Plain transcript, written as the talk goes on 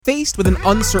Faced with an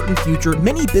uncertain future,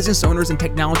 many business owners and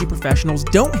technology professionals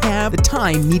don't have the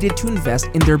time needed to invest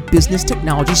in their business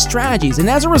technology strategies, and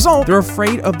as a result, they're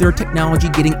afraid of their technology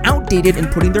getting outdated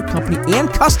and putting their company and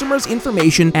customers'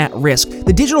 information at risk.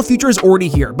 The digital future is already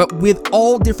here, but with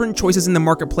all different choices in the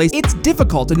marketplace, it's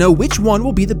difficult to know which one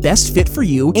will be the best fit for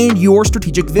you and your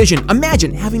strategic vision.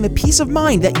 Imagine having the peace of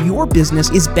mind that your business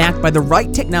is backed by the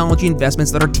right technology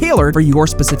investments that are tailored for your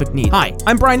specific needs. Hi,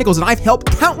 I'm Brian Nichols, and I've helped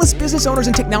countless business owners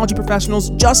and technology professionals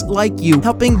just like you,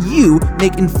 helping you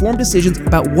make informed decisions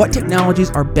about what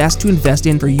technologies are best to invest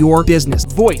in for your business.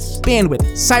 Voice, bandwidth,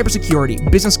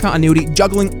 cybersecurity, business continuity,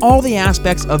 juggling all the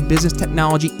aspects of business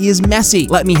technology is messy.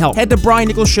 Let me help. Head to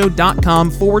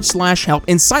briannicholsshow.com/help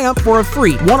and sign up for a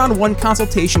free one-on-one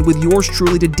consultation with yours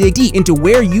truly to dig deep into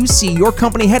where you see your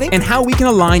company heading and how we can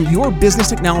align your business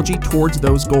technology towards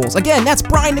those goals. Again, that's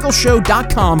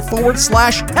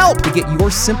briannicholsshow.com/help to get your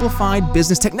simplified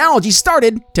business technology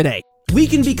started today. We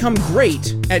can become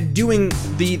great at doing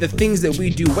the things that we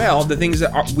do well, the things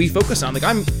that we focus on.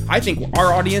 I think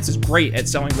our audience is great at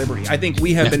selling liberty. I think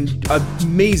we have been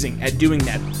amazing at doing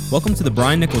that. Welcome to the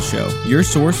Brian Nichols Show, your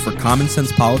source for common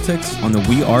sense politics on the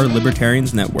We Are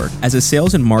Libertarians Network. As a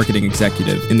sales and marketing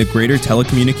executive in the greater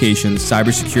telecommunications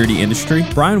cybersecurity industry,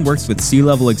 Brian works with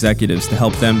C-level executives to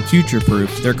help them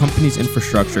future-proof their company's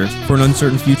infrastructure for an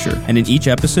uncertain future. And in each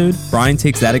episode, Brian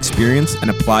takes that experience and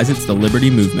applies it to the liberty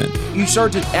movement. You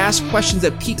start to ask questions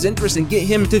that pique his interest and get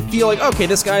him to feel like, okay,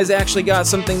 this guy's actually got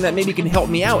something that maybe can help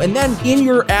me out. And then in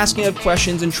your asking of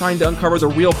questions and trying to uncover the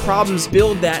real problems,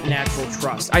 build that natural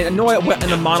trust. I know I went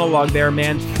in a monologue there,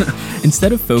 man.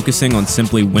 Instead of focusing on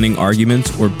simply winning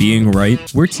arguments or being right,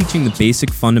 we're teaching the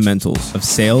basic fundamentals of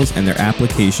sales and their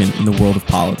application in the world of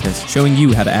politics, showing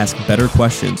you how to ask better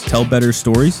questions, tell better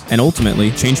stories, and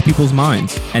ultimately change people's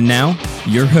minds. And now,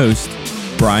 your host,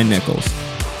 Brian Nichols.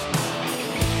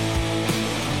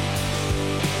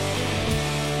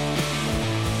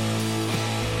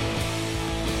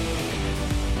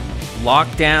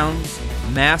 Lockdowns,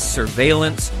 mass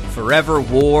surveillance, forever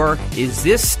war. Is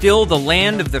this still the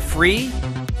land of the free?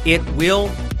 It will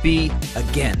be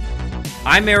again.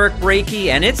 I'm Eric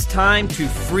Brakey, and it's time to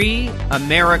free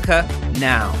America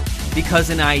now.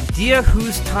 Because an idea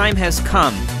whose time has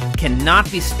come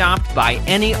cannot be stopped by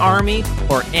any army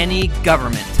or any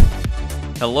government.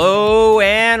 Hello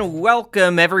and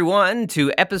welcome everyone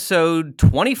to episode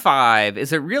 25.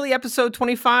 Is it really episode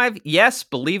 25? Yes,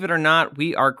 believe it or not,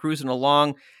 we are cruising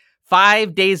along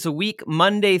 5 days a week,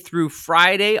 Monday through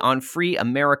Friday on Free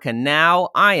America Now.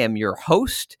 I am your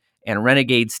host and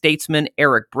renegade statesman,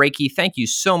 Eric Brakey. Thank you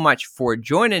so much for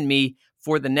joining me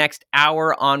for the next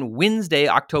hour on Wednesday,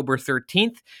 October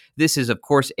 13th. This is, of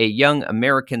course, a Young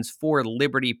Americans for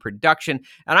Liberty production,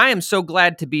 and I am so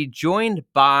glad to be joined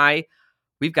by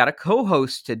we've got a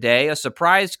co-host today, a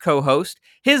surprise co-host.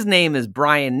 His name is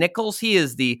Brian Nichols. He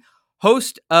is the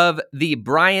host of the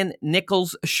Brian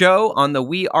Nichols Show on the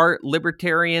We Are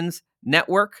Libertarians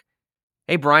Network.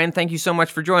 Hey, Brian, thank you so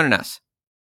much for joining us.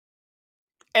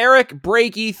 Eric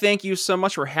Brakey, thank you so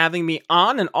much for having me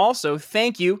on, and also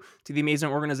thank you to the amazing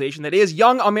organization that is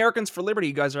Young Americans for Liberty.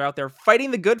 You guys are out there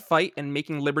fighting the good fight and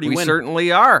making liberty win. We certainly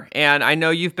are, and I know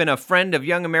you've been a friend of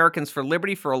Young Americans for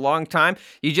Liberty for a long time.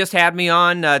 You just had me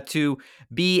on to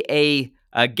be a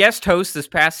guest host this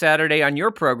past Saturday on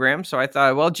your program, so I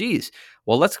thought, well,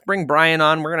 let's bring Brian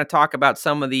on. We're going to talk about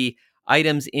some of the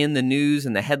items in the news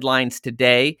and the headlines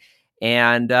today,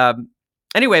 and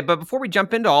anyway, but before we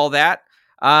jump into all that,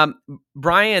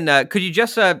 Brian, could you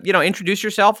just, introduce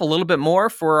yourself a little bit more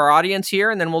for our audience here,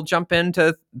 and then we'll jump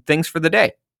into things for the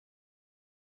day.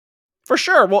 For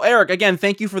sure. Well, Eric, again,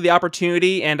 thank you for the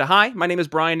opportunity. And hi, my name is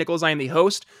Brian Nichols. I am the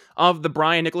host of the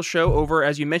Brian Nichols Show over,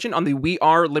 as you mentioned, on the We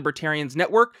Are Libertarians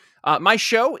Network. My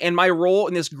show and my role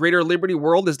in this greater liberty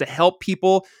world is to help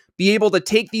people be able to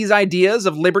take these ideas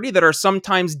of liberty that are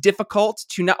sometimes difficult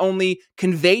to not only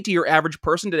convey to your average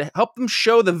person, to help them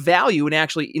show the value in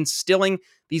actually instilling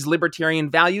these libertarian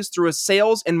values through a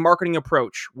sales and marketing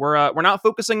approach. We're not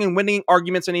focusing on winning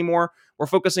arguments anymore. We're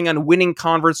focusing on winning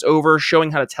converts over, showing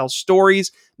how to tell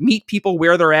stories, meet people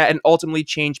where they're at, and ultimately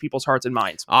change people's hearts and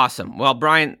minds. Awesome. Well,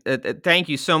 Brian, thank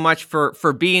you so much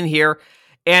for being here.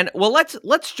 And well,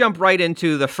 let's jump right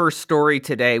into the first story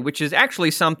today, which is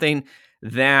actually something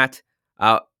that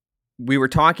we were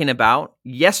talking about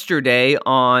yesterday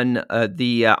on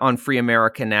on Free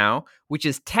America Now, which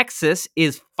is Texas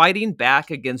is fighting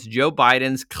back against Joe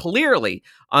Biden's clearly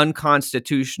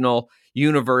unconstitutional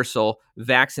universal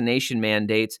vaccination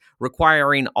mandates,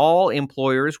 requiring all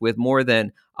employers with more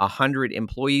than 100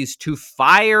 employees to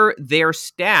fire their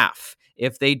staff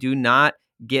if they do not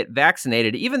get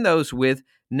vaccinated, even those with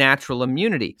natural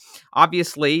immunity.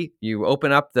 Obviously, you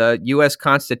open up the U.S.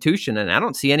 Constitution, and I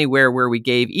don't see anywhere where we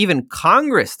gave even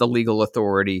Congress the legal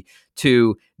authority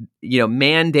to,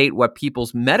 mandate what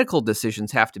people's medical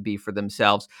decisions have to be for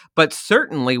themselves. But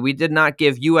certainly, we did not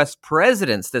give U.S.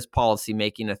 presidents this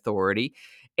policymaking authority.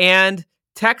 And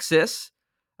Texas,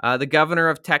 the governor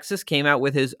of Texas came out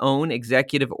with his own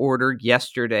executive order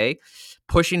yesterday,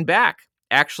 pushing back,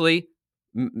 actually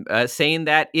saying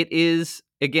that it is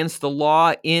against the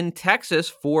law in Texas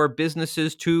for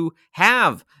businesses to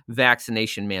have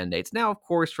vaccination mandates. Now, of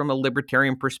course, from a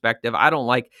libertarian perspective, I don't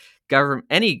like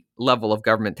any level of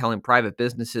government telling private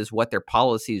businesses what their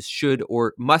policies should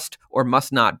or must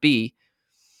not be.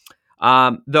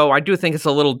 Though I do think it's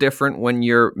a little different when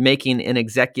you're making an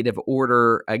executive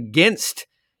order against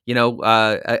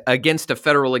a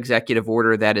federal executive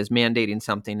order that is mandating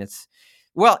something.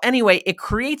 Anyway, it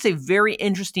creates a very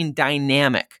interesting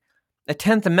dynamic, a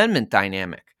 10th Amendment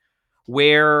dynamic,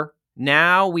 where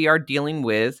now we are dealing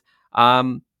with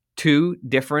two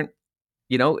different,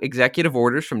 executive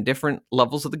orders from different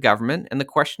levels of the government. And the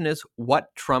question is,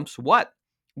 what trumps what?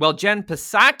 Well, Jen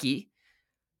Psaki,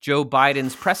 Joe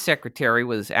Biden's press secretary,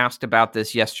 was asked about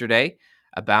this yesterday,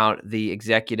 about the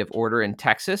executive order in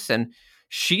Texas. And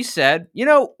she said,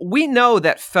 we know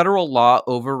that federal law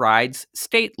overrides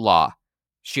state law.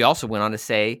 She also went on to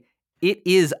say, it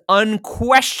is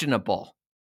unquestionable.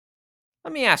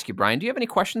 Let me ask you, Brian, do you have any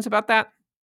questions about that?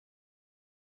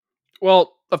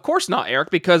 Well, of course not, Eric,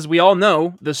 because we all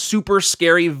know the super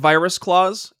scary virus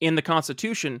clause in the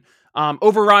Constitution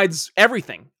overrides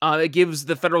everything. It gives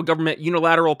the federal government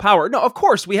unilateral power. No, of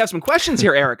course, we have some questions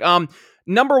here, Eric.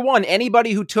 Number one,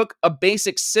 anybody who took a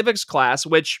basic civics class,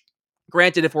 which,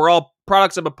 granted, if we're all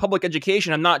products of a public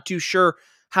education, I'm not too sure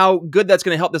how good that's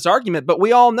going to help this argument, but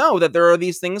we all know that there are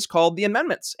these things called the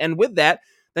amendments. And with that,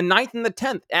 the 9th and the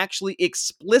 10th actually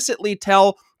explicitly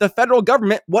tell the federal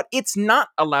government what it's not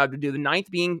allowed to do. The 9th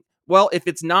being, well, if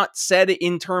it's not said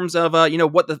in terms of,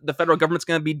 what the federal government's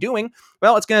going to be doing,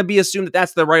 well, it's going to be assumed that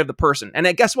that's the right of the person. And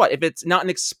guess what? If it's not an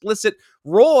explicit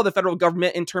role of the federal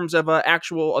government in terms of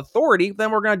actual authority,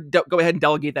 then we're going to go ahead and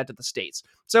delegate that to the states.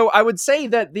 So I would say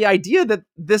that the idea that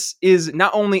this is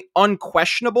not only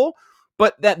unquestionable,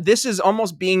 but that this is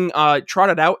almost being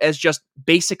trotted out as just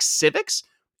basic civics,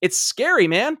 it's scary,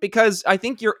 man, because I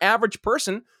think your average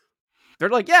person, they're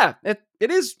like, yeah, it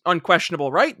is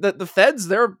unquestionable, right? The feds,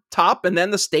 they're top, and then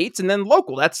the states, and then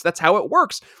local. That's how it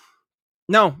works.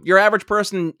 No, your average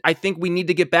person, I think we need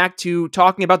to get back to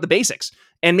talking about the basics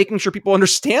and making sure people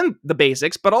understand the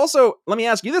basics. But also, let me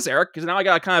ask you this, Eric, because now I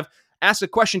got to kind of ask a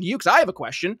question to you, because I have a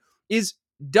question, is,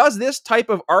 does this type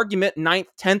of argument, 9th,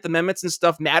 10th Amendments and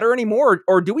stuff, matter anymore?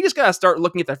 Or do we just got to start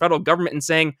looking at the federal government and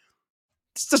saying,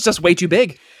 it's just way too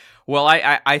big? Well,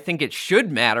 I think it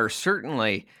should matter,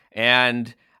 certainly.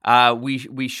 And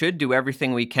we should do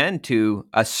everything we can to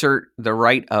assert the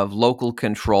right of local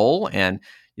control and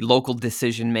local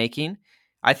decision-making.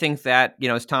 I think that,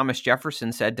 as Thomas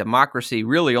Jefferson said, democracy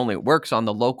really only works on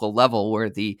the local level, where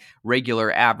the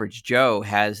regular average Joe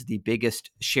has the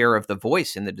biggest share of the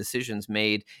voice in the decisions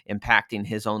made impacting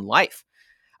his own life.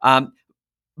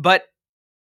 But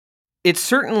it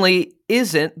certainly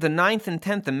isn't the 9th and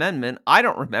 10th Amendment. I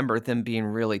don't remember them being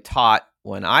really taught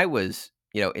when I was,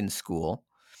 in school.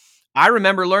 I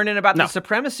remember learning about the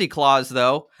Supremacy Clause,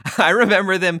 though. I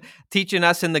remember them teaching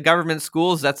us in the government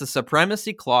schools that the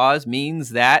Supremacy Clause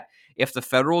means that if the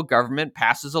federal government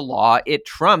passes a law, it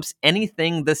trumps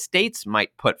anything the states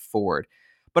might put forward.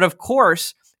 But of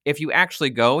course, if you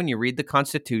actually go and you read the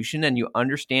Constitution and you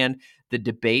understand the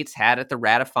debates had at the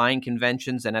ratifying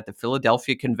conventions and at the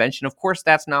Philadelphia Convention, of course,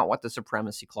 that's not what the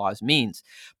Supremacy Clause means.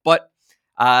 But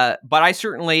I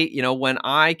certainly, when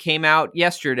I came out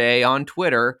yesterday on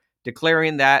Twitter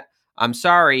declaring that, I'm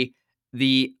sorry,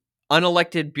 the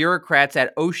unelected bureaucrats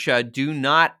at OSHA do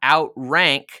not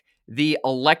outrank the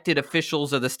elected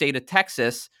officials of the state of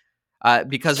Texas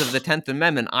because of the 10th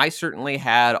Amendment, I certainly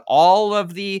had all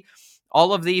of the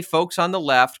folks on the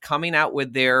left coming out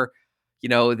with their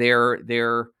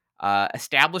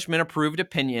establishment approved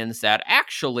opinions that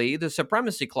actually the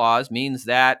Supremacy Clause means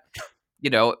that,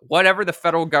 whatever the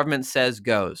federal government says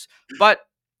goes. But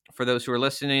for those who are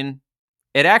listening,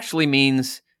 it actually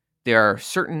means there are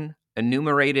certain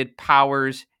enumerated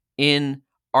powers in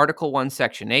Article 1,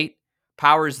 Section 8,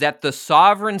 powers that the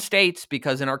sovereign states,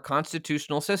 because in our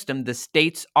constitutional system, the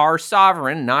states are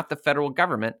sovereign, not the federal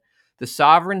government. The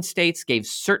sovereign states gave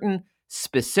certain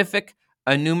specific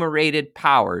enumerated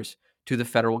powers to the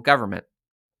federal government.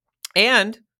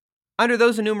 And under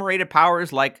those enumerated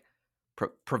powers, like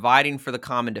providing for the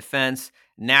common defense,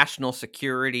 national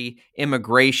security,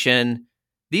 immigration,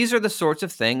 These are the sorts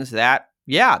of things that,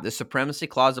 the Supremacy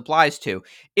Clause applies to.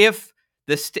 If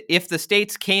the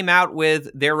states came out with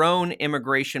their own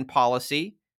immigration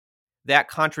policy that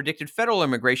contradicted federal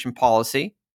immigration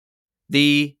policy,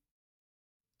 the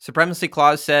Supremacy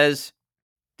Clause says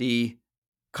the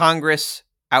Congress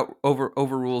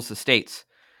overrules the states.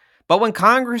 But when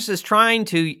Congress is trying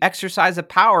to exercise a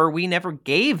power we never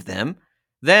gave them,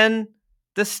 then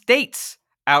the states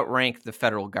outrank the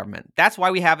federal government. That's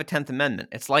why we have a 10th Amendment.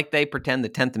 It's like they pretend the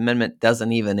 10th Amendment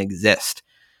doesn't even exist.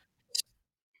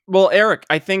 Well, Eric,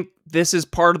 I think this is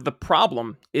part of the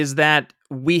problem, is that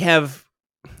we have,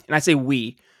 and I say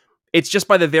we, it's just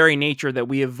by the very nature that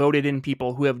we have voted in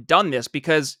people who have done this,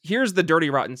 because here's the dirty,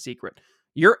 rotten secret.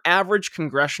 Your average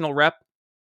congressional rep,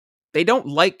 they don't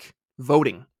like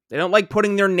voting. They don't like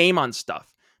putting their name on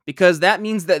stuff, because that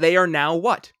means that they are now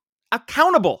what?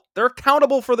 Accountable. They're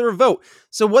accountable for their vote.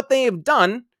 So what they have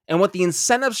done, and what the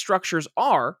incentive structures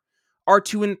are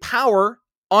to empower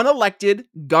unelected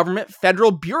government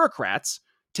federal bureaucrats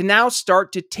to now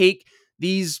start to take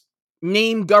these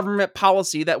name government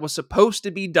policy that was supposed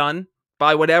to be done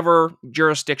by whatever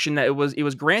jurisdiction that it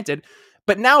was granted,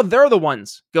 but now they're the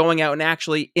ones going out and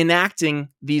actually enacting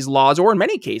these laws, or in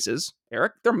many cases,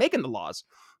 Eric, they're making the laws.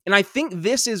 And I think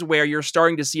this is where you're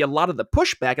starting to see a lot of the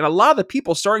pushback and a lot of the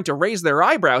people starting to raise their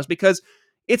eyebrows, because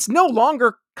it's no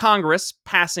longer Congress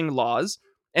passing laws,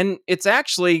 and it's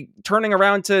actually turning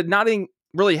around to not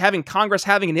really having Congress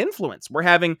having an influence. We're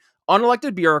having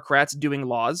unelected bureaucrats doing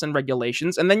laws and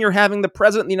regulations, and then you're having the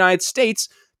president of the United States,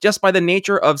 just by the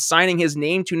nature of signing his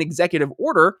name to an executive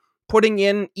order, putting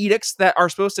in edicts that are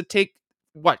supposed to take,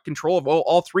 control of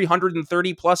all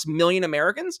 330 plus million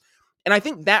Americans. And I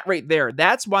think that right there,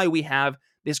 that's why we have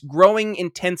this growing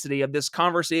intensity of this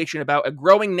conversation about a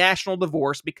growing national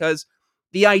divorce, because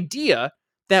the idea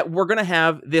that we're going to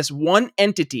have this one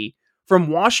entity from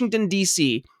Washington,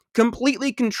 D.C.,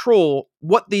 completely control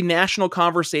what the national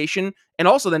conversation and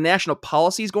also the national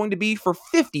policy is going to be for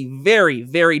 50 very,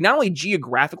 very, not only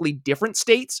geographically different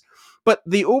states, but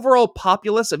the overall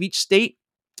populace of each state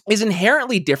is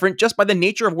inherently different just by the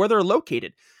nature of where they're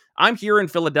located. I'm here in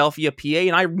Philadelphia, PA,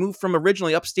 and I moved from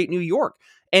originally upstate New York.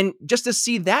 And just to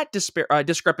see that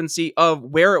discrepancy of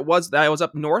where it was that I was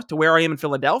up north to where I am in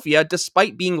Philadelphia,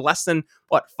 despite being less than,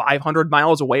 500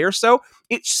 miles away or so,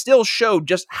 it still showed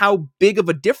just how big of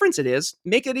a difference it is.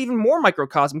 Make it even more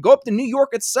microcosm. Go up to New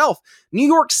York itself. New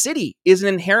York City is an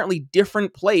inherently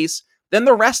different place than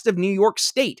the rest of New York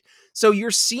State. So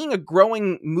you're seeing a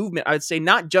growing movement, I would say,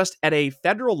 not just at a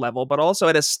federal level, but also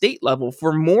at a state level,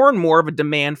 for more and more of a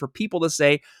demand for people to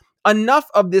say, enough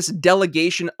of this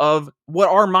delegation of what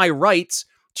are my rights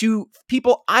to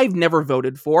people I've never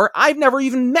voted for, I've never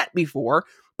even met before,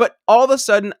 but all of a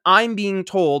sudden I'm being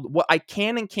told what I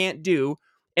can and can't do,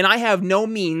 and I have no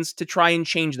means to try and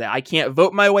change that. I can't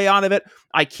vote my way out of it.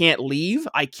 I can't leave.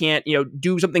 I can't,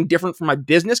 do something different for my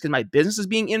business because my business is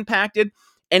being impacted.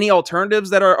 Any alternatives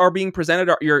that are being presented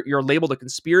are you're labeled a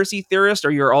conspiracy theorist,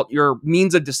 or your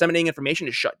means of disseminating information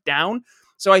is shut down.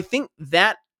 So I think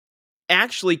that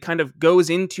actually kind of goes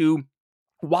into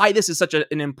why this is such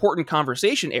an important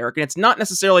conversation, Eric. And it's not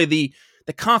necessarily the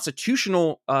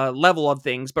constitutional level of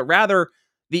things, but rather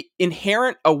the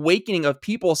inherent awakening of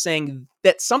people saying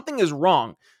that something is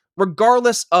wrong,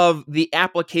 regardless of the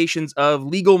applications of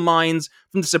legal minds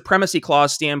from the Supremacy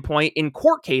Clause standpoint in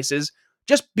court cases.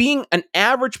 Just being an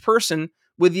average person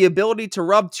with the ability to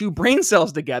rub two brain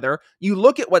cells together, you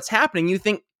look at what's happening, you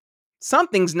think,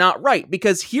 something's not right.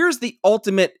 Because here's the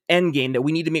ultimate end game that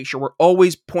we need to make sure we're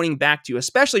always pointing back to,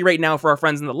 especially right now for our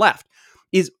friends on the left,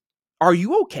 is, are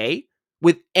you okay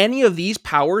with any of these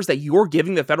powers that you're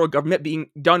giving the federal government being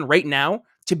done right now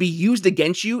to be used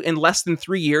against you in less than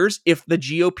 3 years if the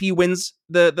GOP wins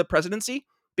the presidency?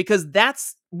 Because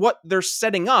that's what they're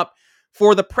setting up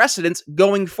for the precedents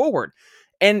going forward.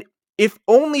 And if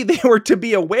only they were to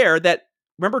be aware that,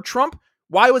 remember Trump?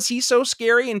 Why was he so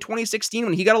scary in 2016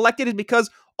 when he got elected? Is because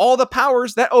all the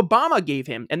powers that Obama gave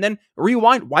him. And then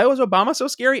rewind, why was Obama so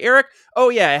scary, Eric? Oh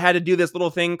yeah, I had to do this little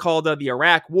thing called the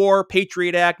Iraq War,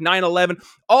 Patriot Act, 9/11,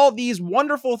 all these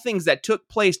wonderful things that took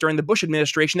place during the Bush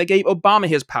administration that gave Obama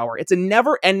his power. It's a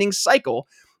never-ending cycle.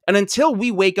 And until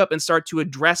we wake up and start to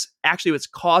address actually what's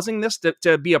causing this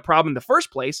to be a problem in the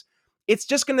first place, it's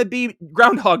just going to be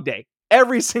Groundhog Day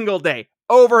every single day,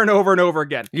 over and over and over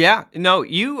again. Yeah, no,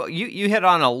 you hit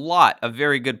on a lot of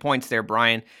very good points there,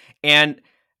 Brian. And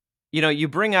you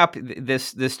bring up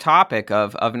this topic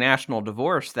of national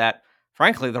divorce that,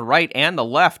 frankly, the right and the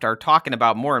left are talking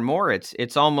about more and more.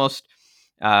 It's almost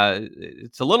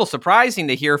It's a little surprising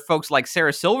to hear folks like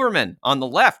Sarah Silverman on the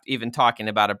left even talking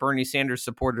about a Bernie Sanders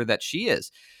supporter that she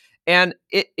is. And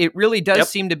it really does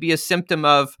seem to be a symptom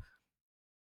of,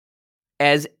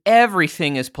 as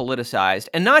everything is politicized,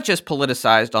 and not just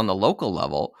politicized on the local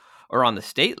level or on the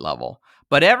state level,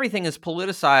 but everything is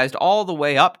politicized all the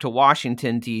way up to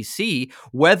Washington, D.C.,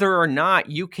 whether or not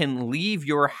you can leave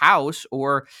your house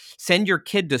or send your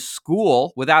kid to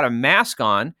school without a mask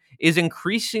on is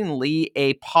increasingly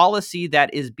a policy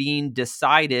that is being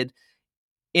decided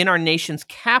in our nation's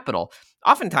capital.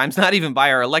 Oftentimes, not even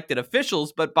by our elected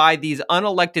officials, but by these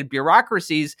unelected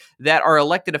bureaucracies that our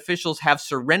elected officials have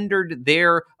surrendered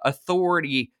their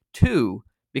authority to,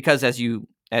 because as you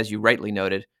rightly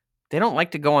noted, they don't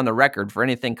like to go on the record for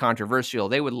anything controversial.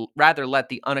 They would rather let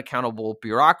the unaccountable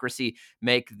bureaucracy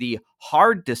make the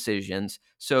hard decisions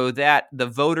so that the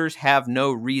voters have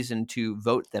no reason to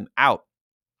vote them out.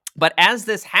 But as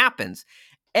this happens,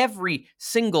 every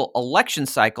single election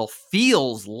cycle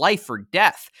feels life or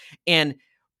death. And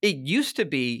it used to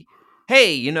be,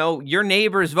 hey, your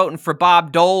neighbor's voting for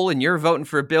Bob Dole and you're voting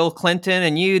for Bill Clinton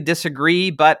and you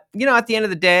disagree. But, at the end of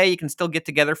the day, you can still get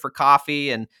together for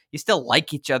coffee and you still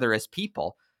like each other as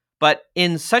people. But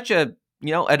in such in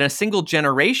a single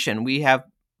generation, we have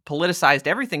politicized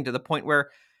everything to the point where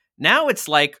now it's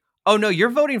like, oh no, you're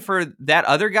voting for that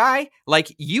other guy.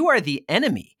 Like, you are the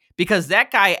enemy, because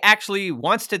that guy actually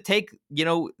wants to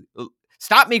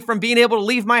stop me from being able to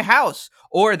leave my house,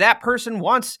 or that person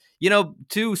wants,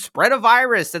 to spread a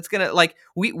virus that's going to,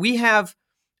 we have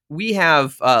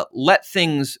let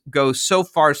things go so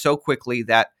far so quickly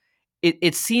that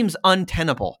it seems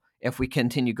untenable if we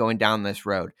continue going down this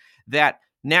road, that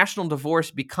national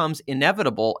divorce becomes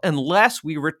inevitable unless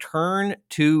we return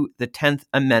to the 10th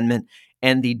Amendment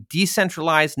and the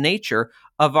decentralized nature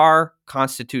of our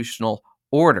constitutional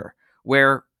order,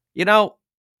 where,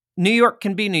 New York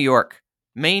can be New York,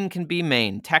 Maine can be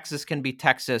Maine, Texas can be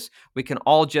Texas. We can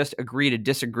all just agree to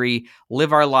disagree,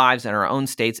 live our lives in our own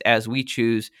states as we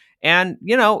choose. And,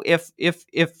 if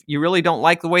you really don't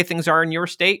like the way things are in your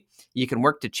state, you can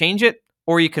work to change it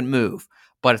or you can move.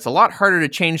 But it's a lot harder to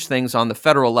change things on the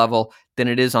federal level than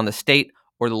it is on the state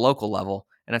or the local level.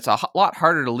 And it's a lot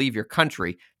harder to leave your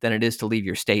country than it is to leave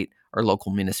your state or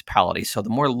local municipality. So the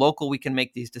more local we can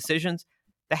make these decisions,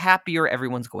 the happier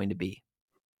everyone's going to be.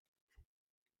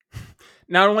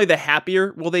 Not only the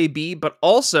happier will they be, but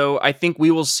also I think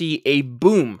we will see a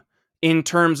boom in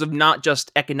terms of not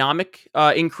just economic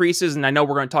increases. And I know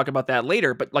we're going to talk about that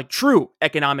later, but like true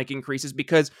economic increases,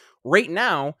 because right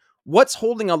now, what's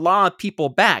holding a lot of people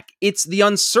back? It's the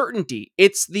uncertainty.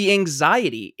 It's the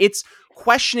anxiety. It's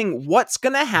questioning what's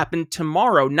going to happen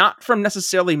tomorrow, not from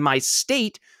necessarily my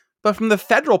state, but from the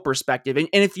federal perspective. And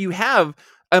if you have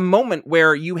a moment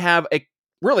where you have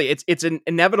it's an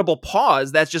inevitable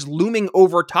pause that's just looming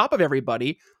over top of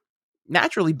everybody,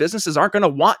 naturally businesses aren't going to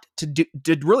want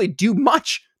to really do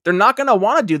much. They're not going to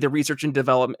want to do the research and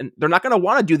development. They're not going to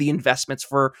want to do the investments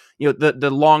for the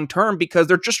long term, because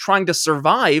they're just trying to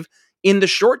survive in the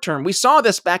short term. We saw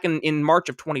this back in March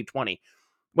of 2020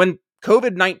 when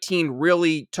COVID-19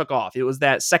 really took off. It was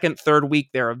that second, third week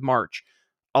there of March.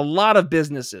 A lot of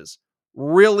businesses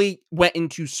really went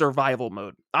into survival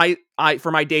mode. I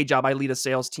for my day job, I lead a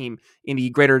sales team in the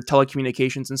greater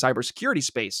telecommunications and cybersecurity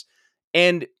space.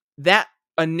 And that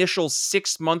initial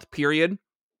 6-month period,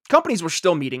 companies were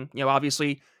still meeting.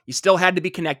 Obviously, you still had to be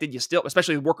connected. You still,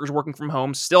 especially workers working from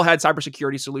home, still had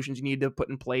cybersecurity solutions you needed to put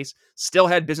in place, still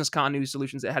had business continuity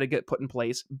solutions that had to get put in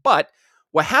place. But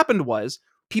what happened was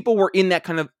people were in that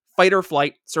kind of fight or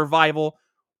flight, survival,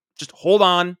 just hold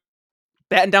on,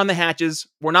 batten down the hatches.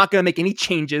 We're not going to make any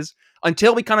changes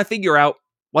until we kind of figure out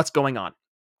what's going on.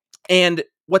 And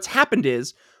what's happened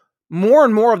is more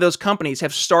and more of those companies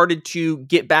have started to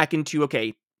get back into,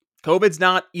 okay, COVID's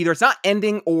not either, it's not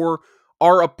ending, or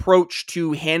our approach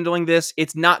to handling this,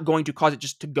 it's not going to cause it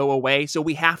just to go away. So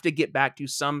we have to get back to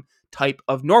some type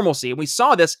of normalcy. And we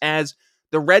saw this as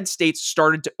the red states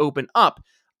started to open up.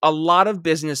 A lot of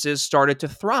businesses started to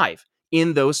thrive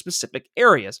in those specific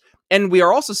areas. And we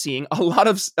are also seeing a lot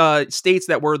of states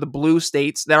that were the blue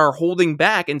states that are holding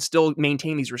back and still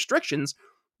maintain these restrictions.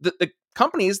 The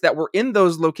companies that were in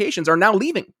those locations are now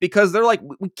leaving because they're like,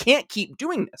 we can't keep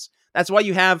doing this. That's why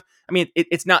you have,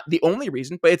 it's not the only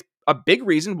reason, but it's a big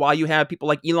reason why you have people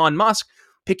like Elon Musk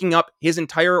picking up his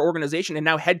entire organization and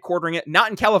now headquartering it, not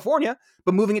in California,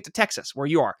 but moving it to Texas, where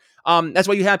you are. That's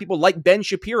why you have people like Ben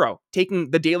Shapiro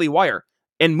taking the Daily Wire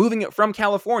and moving it from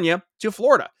California to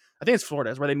Florida. I think it's Florida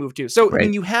is where they moved to. So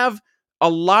right. You have a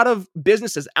lot of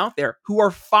businesses out there who are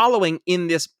following in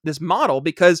this model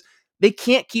because they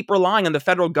can't keep relying on the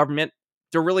federal government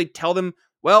to really tell them,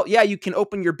 well, yeah, you can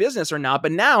open your business or not.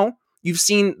 But now you've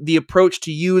seen the approach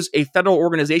to use a federal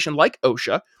organization like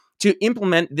OSHA to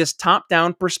implement this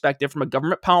top-down perspective from a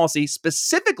government policy,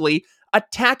 specifically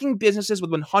attacking businesses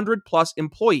with 100 plus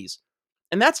employees.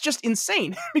 And that's just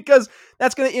insane because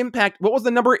that's going to impact, what was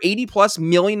the number, 80 plus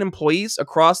million employees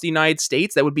across the United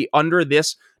States that would be under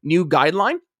this new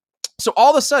guideline. So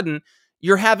all of a sudden,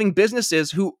 you're having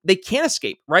businesses who they can't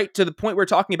escape, right? To the point we're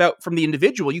talking about from the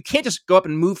individual. You can't just go up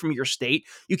and move from your state.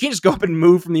 You can't just go up and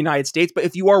move from the United States. But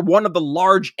if you are one of the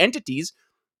large entities,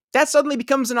 that suddenly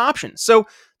becomes an option. So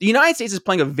the United States is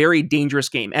playing a very dangerous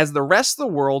game as the rest of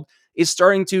the world is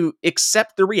starting to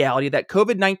accept the reality that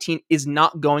COVID-19 is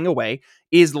not going away,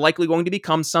 is likely going to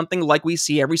become something like we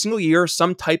see every single year,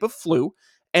 some type of flu.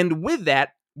 And with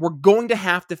that, we're going to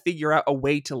have to figure out a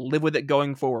way to live with it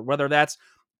going forward, whether that's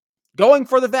going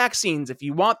for the vaccines. If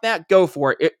you want that, go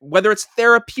for it. Whether it's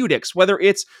therapeutics, whether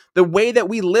it's the way that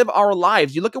we live our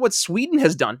lives. You look at what Sweden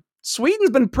has done. Sweden's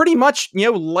been pretty much,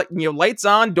 lights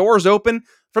on, doors open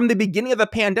from the beginning of the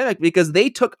pandemic because they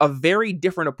took a very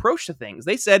different approach to things.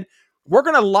 They said, we're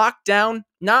going to lock down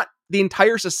not the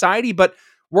entire society, but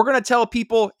we're going to tell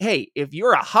people, hey, if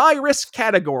you're a high risk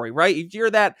category, right? If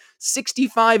you're that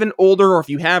 65 and older, or if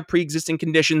you have pre-existing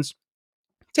conditions,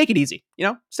 take it easy,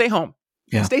 stay home,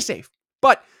 stay safe.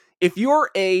 But if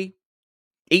you're a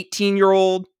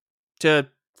 18-year-old to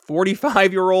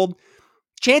 45-year-old,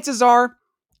 chances are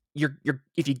you're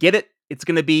if you get it, it's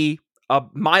going to be a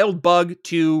mild bug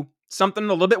to something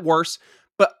a little bit worse,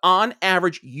 but on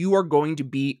average, you are going to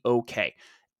be okay.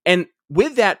 And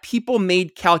with that, people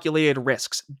made calculated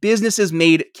risks. Businesses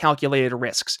made calculated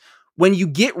risks. When you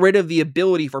get rid of the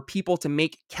ability for people to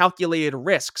make calculated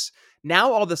risks,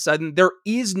 now all of a sudden, there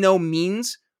is no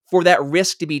means for that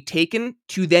risk to be taken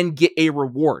to then get a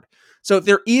reward. So if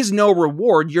there is no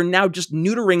reward, you're now just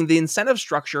neutering the incentive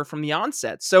structure from the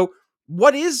onset. So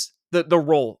what is the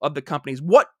role of the companies?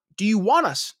 What do you want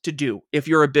us to do if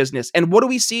you're a business? And what do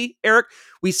we see, Eric?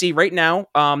 We see right now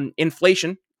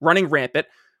inflation running rampant.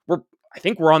 I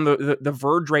think we're on the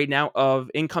verge right now of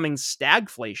incoming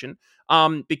stagflation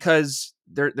because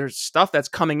there's stuff that's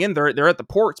coming in. They're at the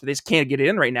ports, but they just can't get it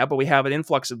in right now. But we have an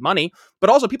influx of money. But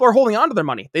also people are holding on to their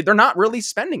money. They're not really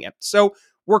spending it. So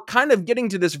we're kind of getting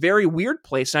to this very weird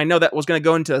place. And I know that was going to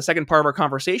go into the second part of our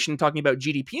conversation talking about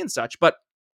GDP and such, but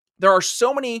there are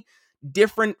so many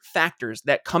different factors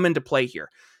that come into play here.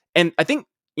 And I think,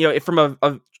 from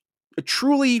a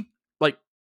truly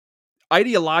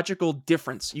ideological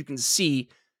difference, you can see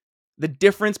the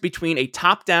difference between a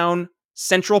top-down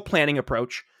central planning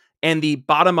approach and the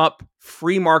bottom-up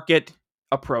free market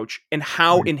approach and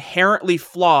how inherently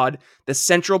flawed the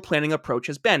central planning approach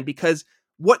has been. Because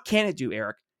what can it do,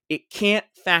 Eric? It can't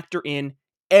factor in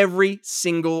every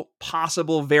single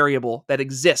possible variable that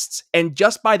exists. And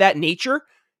just by that nature,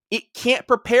 it can't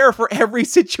prepare for every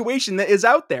situation that is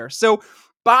out there. So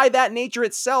by that nature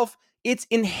itself, it's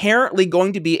inherently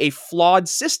going to be a flawed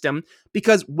system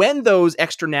because when those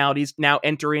externalities now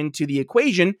enter into the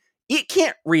equation, it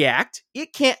can't react,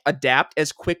 it can't adapt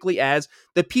as quickly as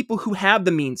the people who have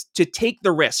the means to take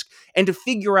the risk and to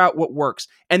figure out what works.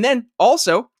 And then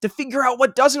also to figure out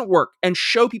what doesn't work and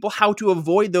show people how to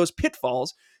avoid those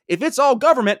pitfalls. If it's all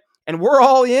government and we're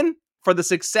all in for the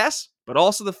success, but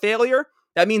also the failure,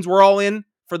 that means we're all in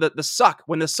for the suck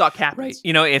when the suck happens.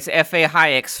 Right. It's F.A.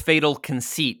 Hayek's fatal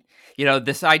conceit.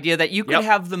 This idea that you could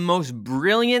have the most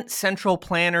brilliant central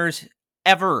planners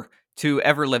to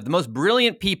ever live, the most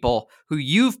brilliant people who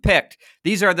you've picked.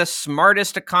 These are the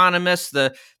smartest economists,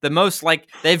 the most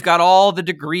they've got all the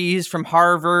degrees from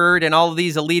Harvard and all of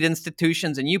these elite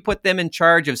institutions, and you put them in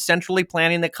charge of centrally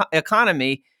planning the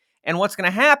economy. And what's going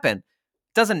to happen?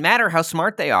 Doesn't matter how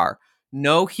smart they are.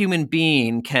 No human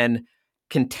being can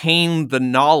contain the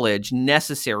knowledge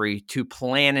necessary to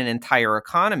plan an entire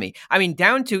economy. I mean,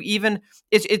 down to even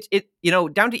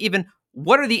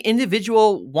what are the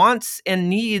individual wants and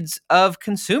needs of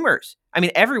consumers? I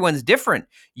mean, everyone's different.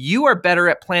 You are better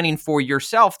at planning for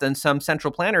yourself than some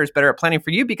central planner is better at planning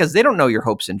for you because they don't know your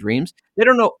hopes and dreams. They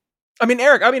don't know. I mean,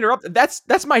 Eric, I mean,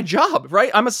 that's my job,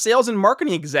 right? I'm a sales and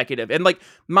marketing executive. And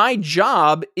my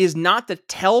job is not to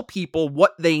tell people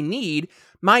what they need.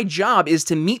 My job is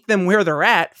to meet them where they're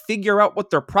at, figure out what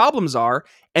their problems are,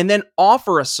 and then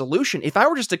offer a solution. If I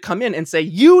were just to come in and say,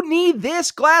 you need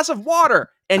this glass of water,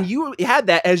 and you had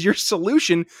that as your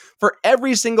solution for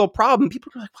every single problem,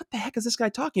 people are like, what the heck is this guy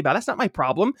talking about? That's not my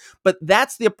problem. But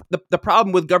that's the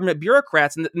problem with government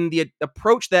bureaucrats and the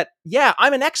approach that, yeah,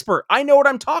 I'm an expert. I know what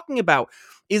I'm talking about,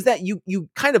 is that you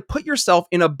kind of put yourself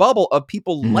in a bubble of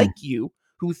people like you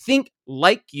who think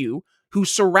like you. who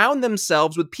surround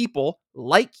themselves with people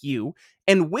like you.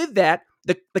 And with that,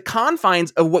 the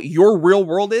confines of what your real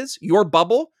world is, your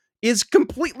bubble, is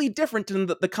completely different than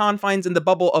the confines and the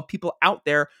bubble of people out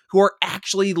there who are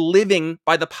actually living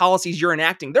by the policies you're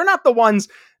enacting. They're not the ones,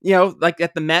 like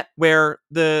at the Met where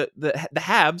the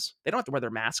haves, they don't have to wear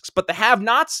their masks, but the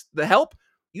have-nots, the help,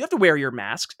 you have to wear your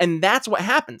masks, and that's what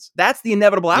happens. That's the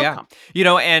inevitable outcome.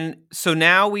 And so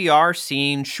now we are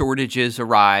seeing shortages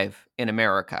arrive in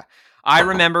America. I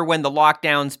remember when the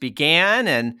lockdowns began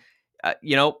and,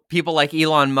 people like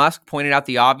Elon Musk pointed out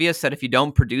the obvious that if you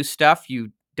don't produce stuff,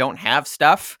 you don't have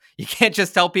stuff. You can't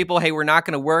just tell people, hey, we're not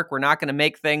going to work, we're not going to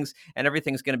make things, and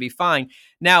everything's going to be fine.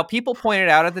 Now, people pointed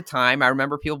out at the time, I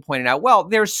remember people pointing out, well,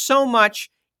 there's so much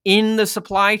in the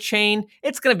supply chain,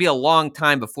 it's going to be a long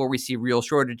time before we see real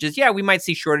shortages. Yeah, we might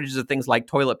see shortages of things like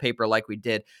toilet paper like we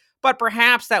did, but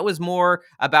perhaps that was more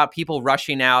about people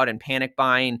rushing out and panic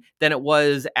buying than it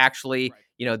was actually,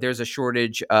 there's a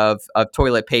shortage of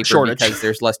toilet paper because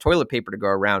there's less toilet paper to go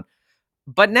around.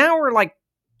 But now we're like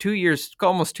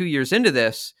almost 2 years into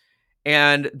this,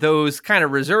 and those kind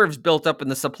of reserves built up in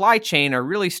the supply chain are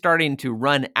really starting to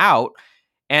run out.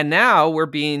 And now we're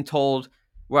being told,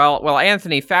 well,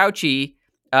 Anthony Fauci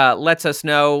lets us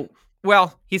know,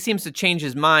 well, he seems to change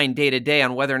his mind day to day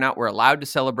on whether or not we're allowed to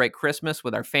celebrate Christmas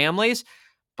with our families.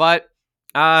 But,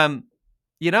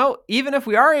 even if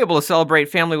we are able to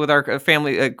celebrate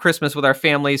Christmas with our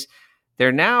families,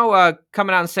 they're now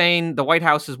coming out and saying, the White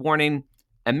House is warning,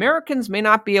 Americans may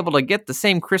not be able to get the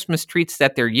same Christmas treats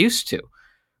that they're used to.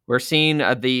 We're seeing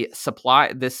this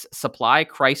supply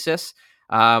crisis.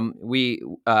 The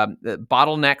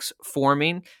bottlenecks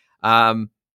forming. What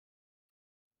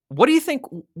do you think?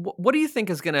 What do you think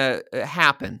is going to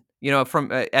happen?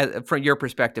 From your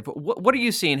perspective, what are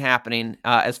you seeing happening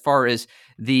as far as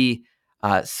the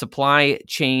supply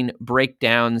chain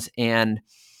breakdowns, and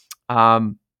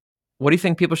what do you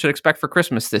think people should expect for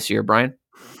Christmas this year, Brian?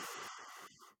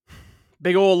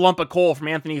 Big old lump of coal from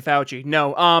Anthony Fauci.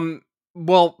 No,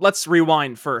 well, let's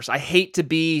rewind first. I hate to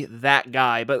be that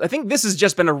guy, but I think this has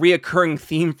just been a reoccurring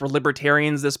theme for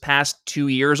libertarians this past 2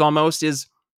 years almost, is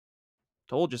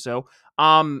told you so.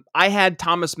 I had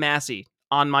Thomas Massey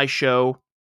on my show,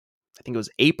 I think it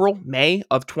was May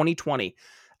of 2020.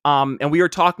 And we were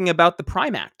talking about the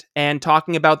Prime Act and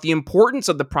talking about the importance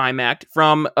of the Prime Act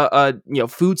from a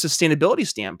food sustainability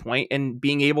standpoint and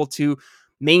being able to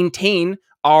maintain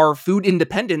our food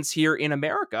independence here in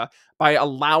America by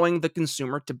allowing the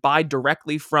consumer to buy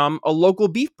directly from a local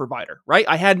beef provider, right?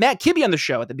 I had Matt Kibbe on the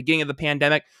show at the beginning of the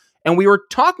pandemic, and we were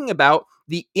talking about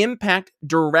the impact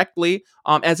directly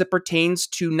as it pertains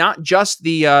to not just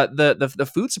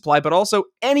the food supply, but also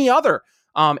any other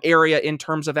area in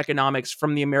terms of economics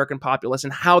from the American populace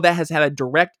and how that has had a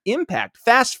direct impact.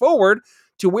 Fast forward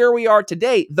to where we are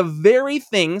today, the very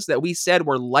things that we said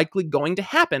were likely going to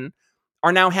happen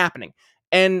are now happening.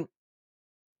 And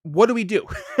what do we do?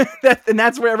 And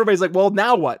that's where everybody's like, well,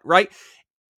 now what, right?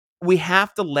 We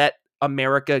have to let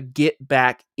America get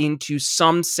back into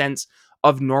some sense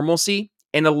of normalcy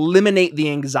and eliminate the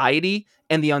anxiety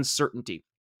and the uncertainty.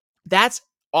 That's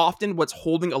often what's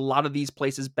holding a lot of these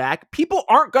places back. People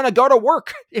aren't going to go to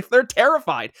work if they're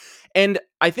terrified. And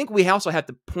I think we also have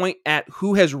to point at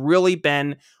who has really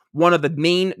been one of the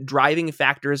main driving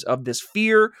factors of this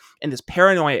fear and this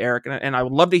paranoia, Eric. And I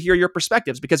would love to hear your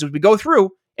perspectives, because as we go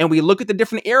through and we look at the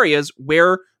different areas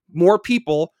where more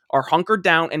people are hunkered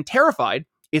down and terrified,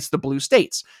 it's the blue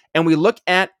states. And we look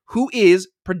at who is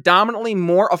predominantly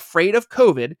more afraid of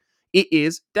COVID, it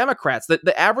is Democrats.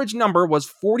 The average number was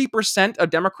 40% of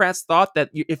Democrats thought that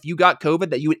if you got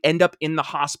COVID, that you would end up in the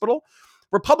hospital.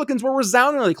 Republicans were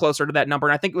resoundingly closer to that number,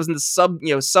 and I think it was in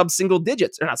the sub single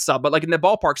digits, or not sub, but like in the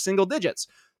ballpark single digits.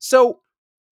 So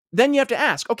then you have to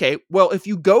ask, okay, well, if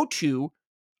you go to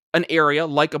an area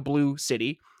like a blue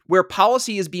city where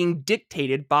policy is being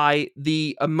dictated by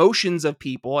the emotions of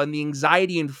people and the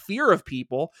anxiety and fear of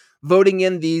people, voting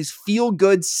in these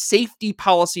feel-good safety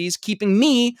policies, keeping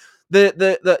me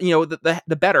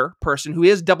the better person who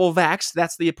is double vaxxed,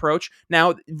 that's the approach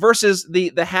now, versus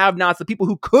the have-nots, the people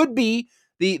who could be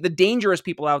the dangerous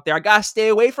people out there. I gotta stay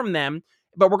away from them,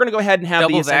 but we're gonna go ahead and have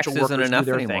double the essential vaxxed workers isn't enough do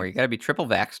their anymore. thing. You got to be triple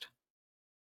vaxxed.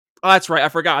 Oh, that's right. I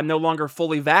forgot. I'm no longer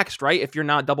fully vaxxed, right? If you're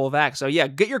not double vaxxed. So yeah,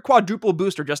 get your quadruple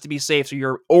booster just to be safe, so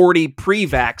you're already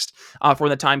pre-vaxxed for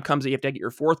the time comes that you have to get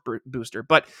your fourth booster.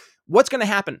 But what's going to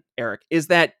happen, Eric, is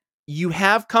that you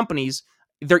have companies,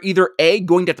 they're either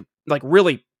going to like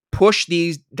really push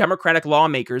these Democratic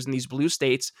lawmakers in these blue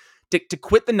states to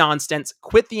quit the nonsense,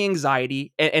 quit the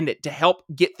anxiety, and to help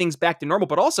get things back to normal.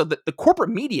 But also the corporate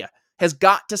media has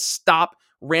got to stop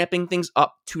ramping things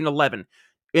up to an 11.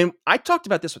 And I talked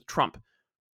about this with Trump.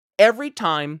 Every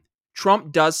time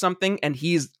Trump does something and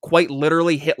he's quite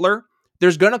literally Hitler,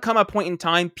 there's going to come a point in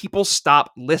time people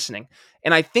stop listening.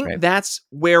 And I think that's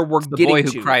where we're the boy getting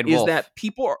who to, cried is wolf. that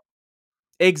people are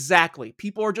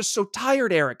people are just so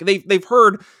tired, Eric. They've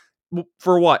heard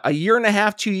for what, a year and a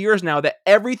half, 2 years now, that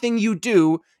everything you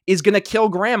do is going to kill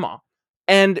grandma.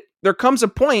 And there comes a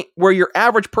point where your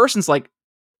average person's like,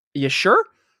 you sure?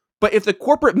 But if the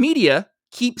corporate media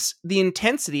keeps the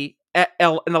intensity at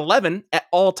an 11 at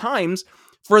all times,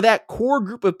 for that core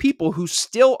group of people who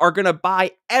still are going to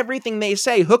buy everything they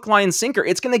say, hook, line, sinker,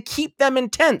 it's going to keep them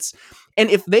intense. And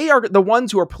if they are the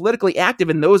ones who are politically active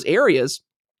in those areas,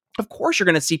 of course you're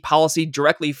going to see policy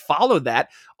directly follow that.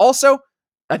 Also,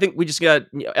 I think we just got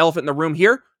an elephant in the room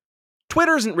here.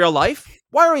 Twitter isn't real life.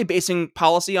 Why are we basing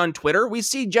policy on Twitter? We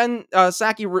see Jen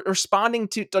Psaki responding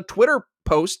to Twitter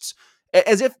posts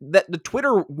as if that the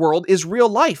Twitter world is real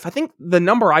life. I think the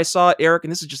number I saw, Eric,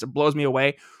 and this is just, it blows me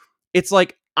away. It's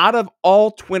like out of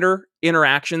all Twitter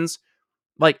interactions,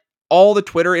 like all the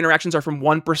Twitter interactions are from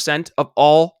 1% of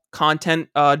all content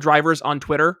drivers on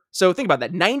Twitter. So think about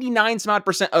that. 99 some odd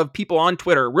percent of people on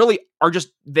Twitter really are just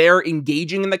there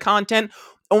engaging in the content.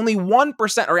 Only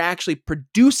 1% are actually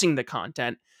producing the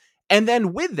content. And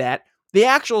then with that, the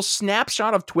actual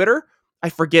snapshot of Twitter, I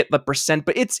forget the percent,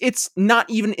 but it's not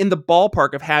even in the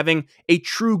ballpark of having a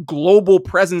true global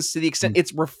presence, to the extent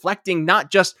it's reflecting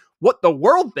not just what the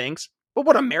world thinks, but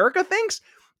what America thinks.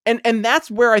 And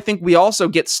that's where I think we also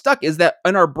get stuck, is that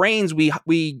in our brains, we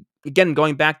again,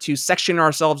 going back to sectioning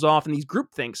ourselves off in these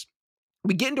group thinks,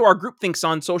 we get into our group thinks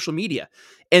on social media,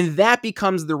 and that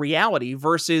becomes the reality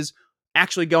versus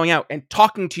actually going out and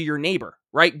talking to your neighbor,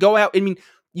 right? Go out. I mean,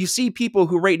 you see people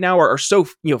who right now are so,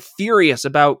 furious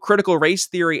about critical race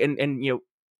theory, and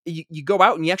you go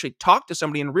out and you actually talk to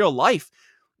somebody in real life,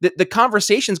 the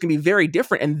conversations can be very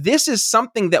different. And this is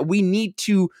something that we need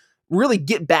to really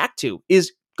get back to,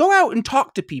 is go out and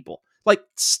talk to people. Like,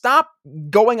 stop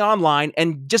going online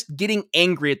and just getting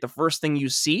angry at the first thing you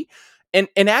see, and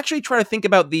actually try to think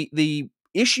about the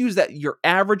issues that your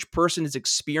average person is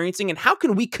experiencing, and how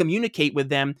can we communicate with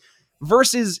them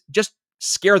versus just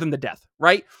scare them to death,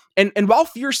 right? And while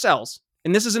fear sells,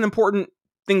 and this is an important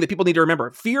thing that people need to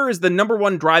remember, fear is the number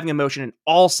one driving emotion in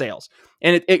all sales.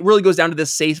 And it really goes down to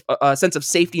this sense of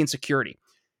safety and security.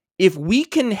 If we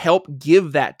can help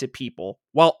give that to people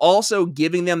while also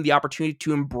giving them the opportunity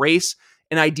to embrace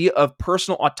an idea of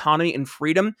personal autonomy and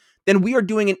freedom, then we are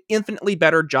doing an infinitely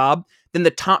better job than the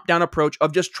top-down approach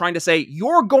of just trying to say,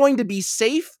 you're going to be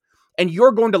safe and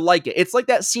you're going to like it. It's like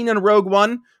that scene in Rogue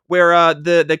One where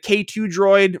the K2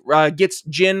 droid gets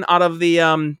Jyn out of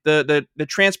the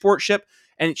transport ship,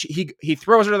 and he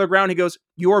throws her to the ground. He goes,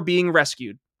 "You're being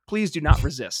rescued. Please do not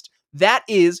resist." That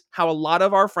is how a lot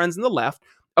of our friends on the left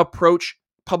approach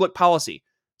public policy.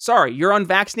 Sorry, you're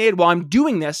unvaccinated? Well, I'm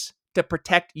doing this to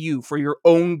protect you for your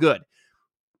own good.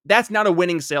 That's not a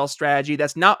winning sales strategy.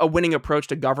 That's not a winning approach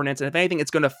to governance. And if anything,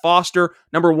 it's going to foster,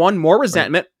 number one, more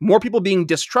resentment, more people being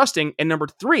distrusting, and number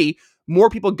three, more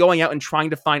people going out and trying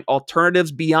to find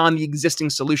alternatives beyond the existing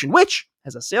solution, which,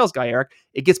 as a sales guy, Eric,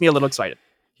 it gets me a little excited.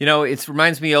 It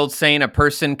reminds me of the old saying, a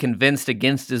person convinced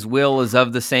against his will is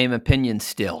of the same opinion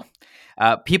still.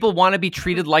 People want to be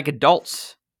treated like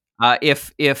adults.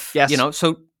 If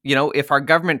our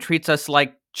government treats us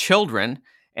like children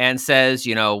and says,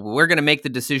 we're going to make the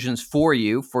decisions for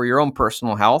you for your own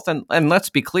personal health. And let's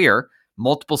be clear,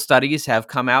 multiple studies have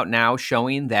come out now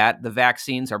showing that the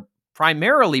vaccines are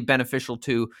primarily beneficial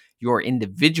to your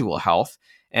individual health.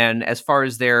 And as far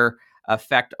as their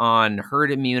effect on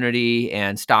herd immunity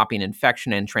and stopping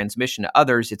infection and transmission to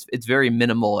others, it's very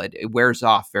minimal. It wears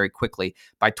off very quickly.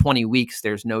 By 20 weeks,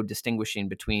 there's no distinguishing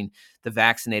between the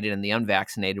vaccinated and the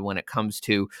unvaccinated when it comes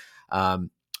to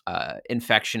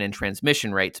infection and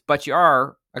transmission rates. But you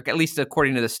are, at least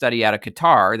according to the study out of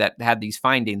Qatar that had these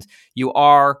findings, you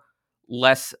are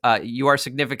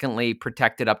significantly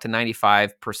protected, up to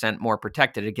 95% more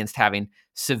protected against having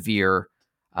severe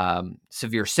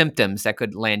symptoms that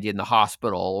could land you in the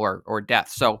hospital or death.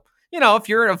 So, if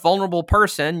you're a vulnerable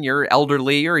person, you're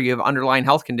elderly, or you have underlying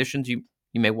health conditions, you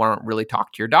may want to really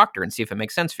talk to your doctor and see if it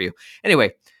makes sense for you.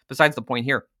 Anyway, besides the point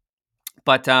here.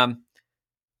 But,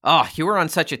 you were on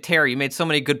such a tear. You made so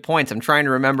many good points. I'm trying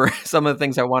to remember some of the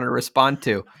things I wanted to respond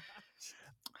to.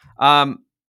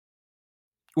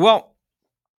 Well,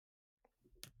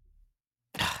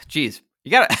 geez,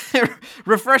 you got to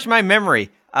refresh my memory.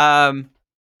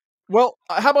 Well,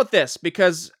 how about this?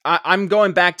 Because I'm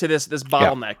going back to this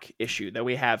bottleneck issue that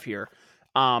we have here.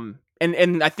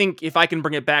 And I think if I can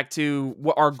bring it back to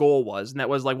what our goal was, and that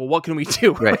was like, well, what can we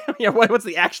do? Right. What's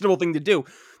the actionable thing to do?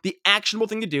 The actionable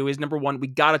thing to do is, number one, we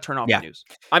got to turn off Yeah. the news.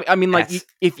 I mean, like, That's-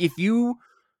 if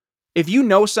you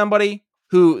know somebody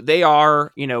who they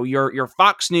are, your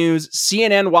Fox News,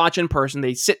 CNN watching person,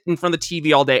 they sit in front of the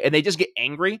TV all day and they just get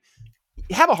angry,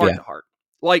 have a heart to heart,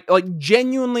 like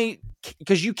genuinely,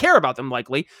 because you care about them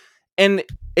likely. And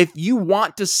if you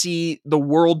want to see the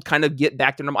world kind of get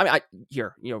back to normal, I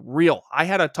mean, real. I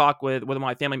had a talk with one of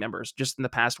my family members just in the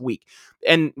past week,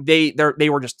 and they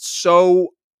were just so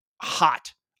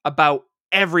hot about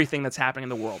everything that's happening in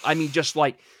the world. I mean, just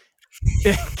like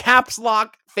caps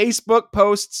lock Facebook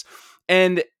posts,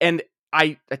 and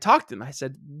I talked to them. I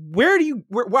said, why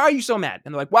are you so mad?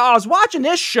 And they're like, well, I was watching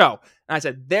this show. And I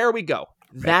said, there we go.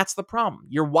 That's the problem.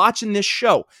 You're watching this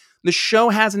show. The show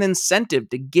has an incentive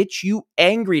to get you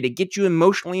angry, to get you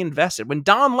emotionally invested. When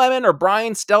Don Lemon or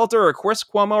Brian Stelter or Chris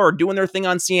Cuomo are doing their thing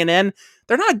on CNN,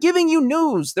 they're not giving you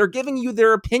news. They're giving you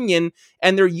their opinion,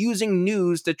 and they're using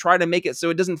news to try to make it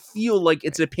so it doesn't feel like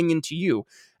it's an opinion to you.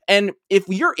 And if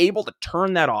you're able to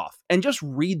turn that off and just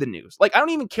read the news, like, I don't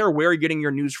even care where you're getting your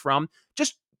news from,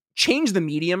 just change the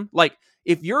medium. Like,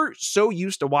 if you're so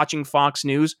used to watching Fox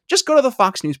News, just go to the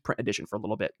Fox News print edition for a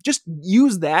little bit. Just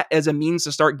use that as a means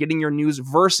to start getting your news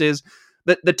versus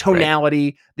the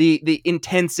tonality, the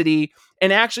intensity,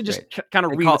 and actually just kind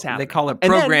of read what's happening. They call it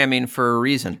programming for a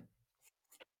reason.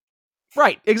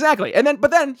 Right, exactly.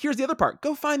 But then here's the other part.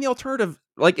 Go find the alternative.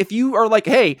 Like, if you are like,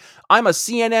 hey, I'm a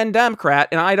CNN Democrat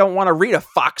and I don't want to read a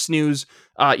Fox News,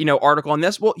 article on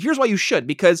this. Well, here's why you should,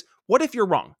 because what if you're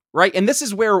wrong, right? And this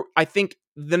is where I think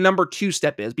the number 2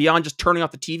 step is, beyond just turning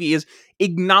off the TV, is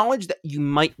acknowledge that you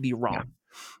might be wrong. Yeah.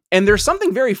 And there's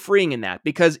something very freeing in that,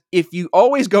 because if you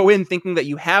always go in thinking that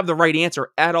you have the right answer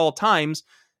at all times,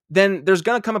 then there's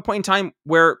going to come a point in time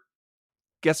where,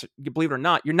 believe it or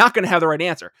not, you're not going to have the right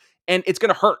answer. And it's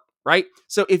going to hurt, right?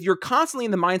 So if you're constantly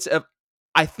in the mindset of,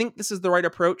 I think this is the right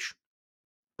approach,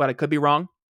 but I could be wrong,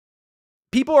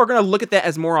 people are going to look at that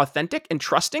as more authentic and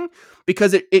trusting,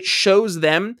 because it shows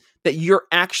them that you're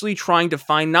actually trying to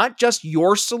find not just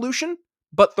your solution,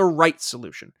 but the right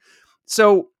solution.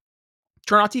 So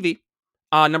turn off TV,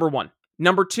 number 1.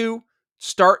 Number 2,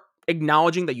 start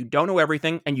acknowledging that you don't know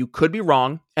everything and you could be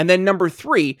wrong. And then number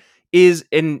 3 is,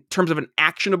 in terms of an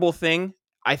actionable thing,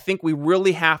 I think we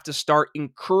really have to start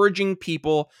encouraging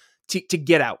people to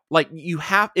get out. Like, you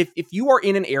have, if you are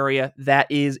in an area that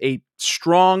is a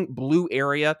strong blue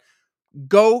area,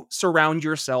 go surround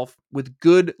yourself with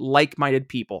good, like-minded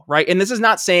people, right? And this is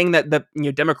not saying that the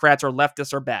Democrats or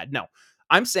leftists are bad. No,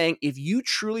 I'm saying if you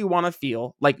truly want to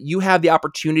feel like you have the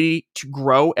opportunity to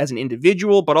grow as an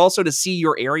individual, but also to see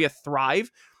your area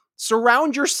thrive,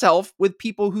 surround yourself with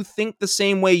people who think the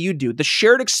same way you do. The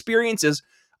shared experiences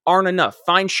aren't enough.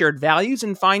 Find shared values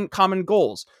and find common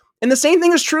goals. And the same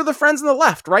thing is true of the friends on the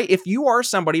left, right? If you are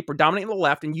somebody predominantly on the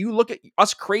left and you look at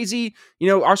us crazy,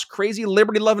 us crazy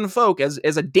liberty-loving folk as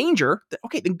a danger,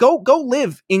 okay, then go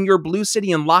live in your blue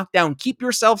city and lockdown. Keep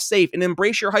yourself safe and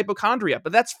embrace your hypochondria.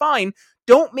 But that's fine.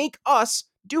 Don't make us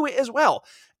do it as well.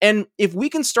 And if we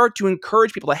can start to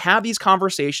encourage people to have these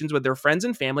conversations with their friends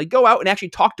and family, go out and actually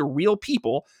talk to real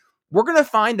people, we're going to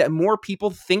find that more people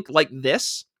think like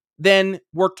this than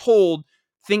we're told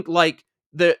think like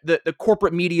the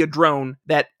corporate media drone,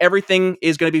 that everything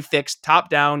is going to be fixed top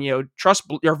down, trust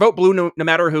or vote blue no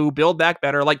matter who, build back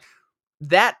better. Like,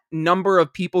 that number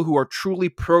of people who are truly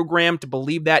programmed to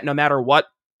believe that no matter what,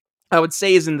 I would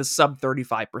say is in the sub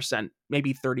 35%,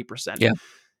 maybe 30%. Yeah.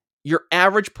 Your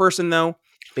average person, though,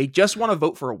 they just want to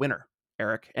vote for a winner,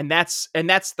 Eric. And that's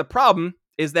the problem,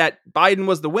 is that Biden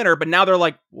was the winner, but now they're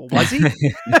like, well, was he?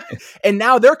 And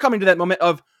now they're coming to that moment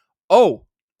of, oh,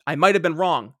 I might have been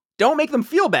wrong. Don't make them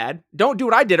feel bad. Don't do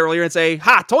what I did earlier and say,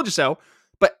 ha, told you so.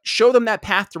 But show them that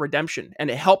path to redemption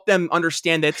and help them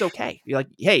understand that it's okay. You're like,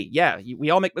 hey, yeah, we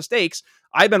all make mistakes.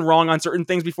 I've been wrong on certain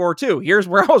things before too. Here's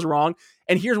where I was wrong,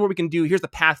 and here's what we can do. Here's the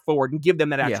path forward, and give them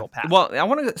that actual path. Well, I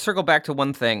want to circle back to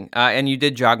one thing, and you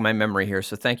did jog my memory here,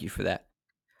 so thank you for that.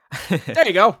 There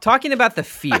you go. Talking about the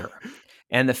fear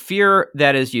and the fear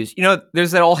that is used.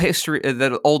 There's that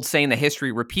old saying that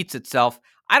history repeats itself.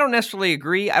 I don't necessarily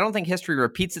agree. I don't think history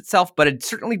repeats itself, but it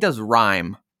certainly does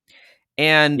rhyme.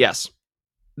 And yes,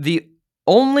 the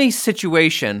only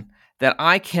situation that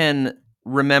I can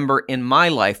remember in my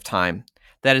lifetime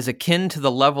that is akin to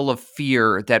the level of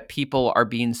fear that people are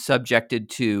being subjected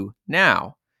to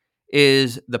now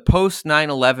is the post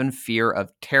 9/11 fear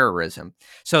of terrorism.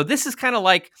 So this is kind of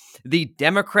like the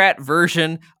Democrat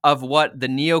version of what the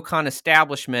neocon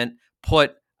establishment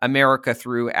put America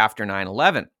through after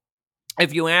 9/11.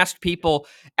 if you asked people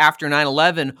after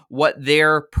 9/11 what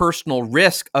their personal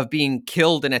risk of being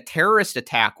killed in a terrorist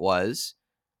attack was,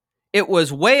 it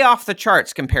was way off the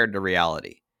charts compared to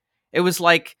reality. It was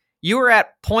like you were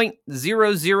at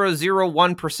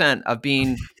 0.0001% of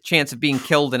being chance of being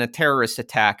killed in a terrorist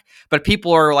attack. But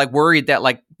people are like worried that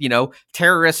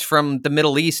terrorists from the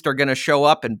Middle East are going to show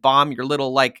up and bomb your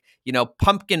little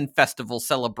pumpkin festival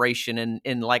celebration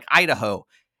in like Idaho.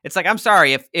 It's like, I'm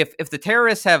sorry, if the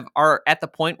terrorists are at the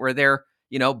point where they're,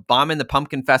 bombing the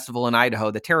pumpkin festival in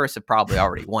Idaho, the terrorists have probably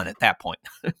already won at that point.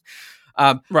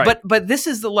 Right. But this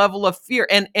is the level of fear,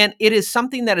 and it is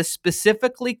something that is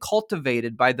specifically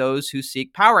cultivated by those who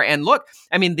seek power. And look,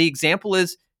 I mean, the example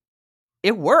is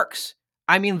it works.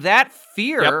 I mean, that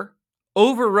fear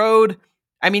overrode.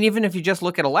 I mean, even if you just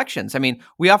look at elections, I mean,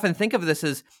 we often think of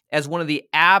this as one of the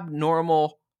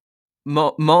abnormal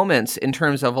moments in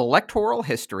terms of electoral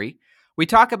history. We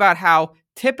talk about how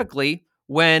typically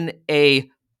when a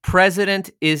president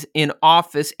is in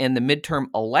office and the midterm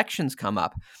elections come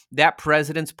up, that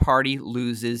president's party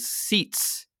loses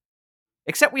seats.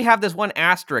 Except we have this one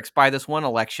asterisk by this one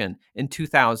election in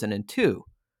 2002,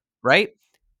 right?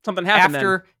 Something happened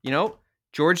after,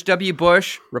 George W.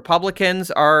 Bush,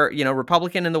 Republicans are,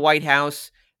 Republican in the White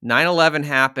House, 9/11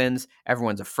 happens,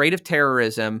 everyone's afraid of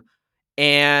terrorism,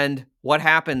 and what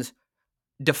happens?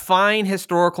 Defying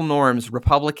historical norms,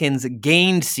 Republicans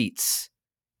gained seats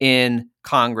in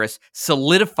Congress,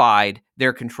 solidified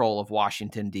their control of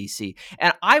Washington, D.C.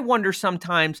 And I wonder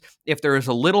sometimes if there is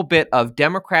a little bit of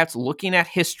Democrats looking at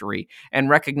history and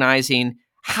recognizing,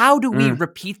 how do we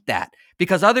repeat that?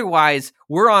 Because otherwise,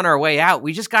 we're on our way out.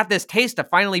 We just got this taste of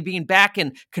finally being back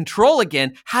in control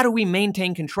again. How do we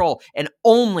maintain control? And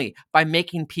only by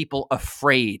making people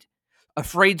afraid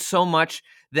so much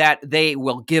that they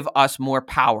will give us more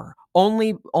power.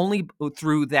 Only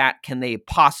through that can they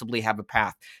possibly have a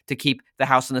path to keep the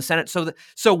House and the Senate.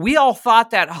 So we all thought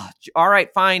that, all right,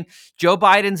 fine, Joe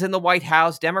Biden's in the White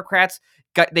House. Democrats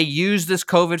they used this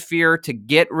COVID fear to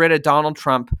get rid of Donald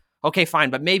Trump. Okay, fine,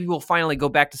 but maybe we'll finally go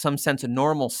back to some sense of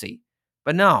normalcy.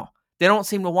 But no, they don't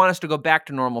seem to want us to go back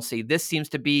to normalcy. This seems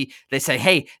to be, they say,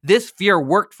 hey, this fear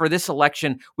worked for this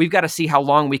election. We've got to see how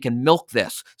long we can milk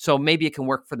this. So maybe it can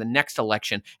work for the next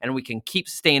election and we can keep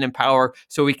staying in power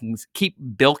so we can keep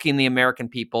bilking the American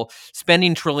people,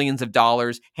 spending trillions of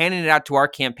dollars, handing it out to our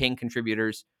campaign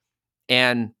contributors.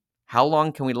 And how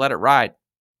long can we let it ride?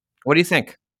 What do you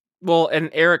think? Well, and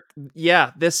Eric,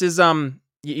 yeah, this is,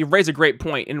 you raise a great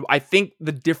point. And I think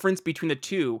the difference between the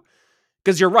two,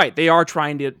 because you're right, they are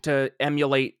trying to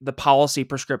emulate the policy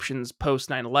prescriptions post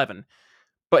 9/11.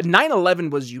 But 9/11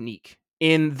 was unique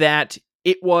in that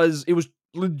it was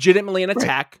legitimately an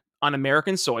attack on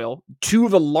American soil, two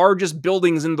of the largest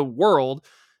buildings in the world,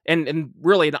 and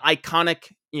really an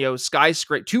iconic,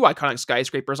 two iconic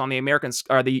skyscrapers on the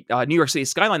the New York City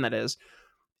skyline, that is.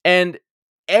 And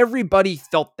everybody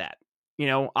felt that.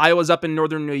 I was up in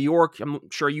northern New York. I'm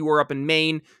sure you were up in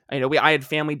Maine. I had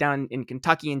family down in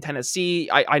Kentucky and Tennessee.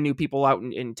 I knew people out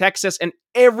in Texas, and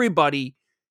everybody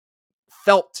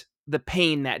felt the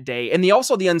pain that day. And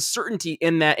also the uncertainty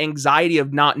in that anxiety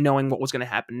of not knowing what was going to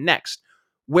happen next.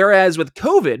 Whereas with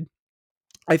COVID,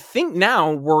 I think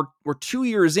now we're 2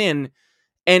 years in,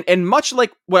 and much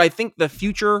like what I think the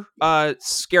future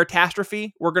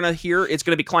scaretastrophe we're going to hear, it's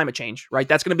going to be climate change, right?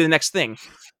 That's going to be the next thing.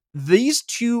 These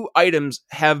two items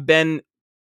have been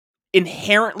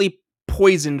inherently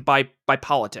poisoned by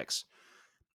politics.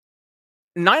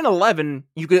 9/11,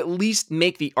 you could at least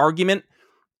make the argument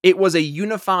it was a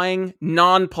unifying,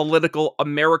 non-political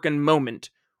American moment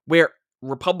where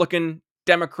Republican,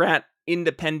 Democrat,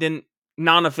 Independent,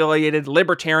 non-affiliated,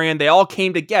 Libertarian, they all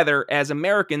came together as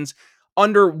Americans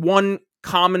under one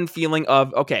common feeling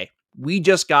of, okay, we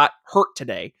just got hurt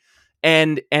today,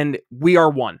 and we are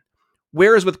one.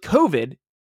 Whereas with COVID,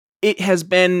 it has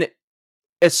been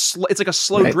it's like a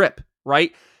slow drip,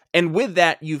 right? And with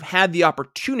that, you've had the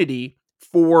opportunity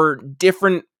for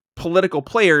different political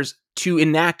players to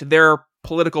enact their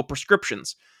political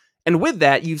prescriptions. And with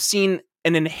that, you've seen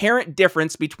an inherent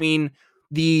difference between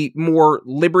the more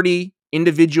liberty,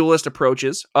 individualist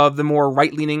approaches of the more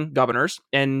right-leaning governors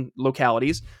and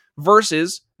localities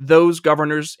versus those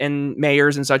governors and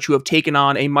mayors and such who have taken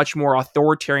on a much more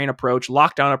authoritarian approach,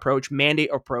 lockdown approach, mandate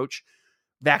approach,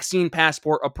 vaccine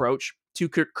passport approach to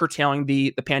curtailing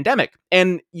the pandemic.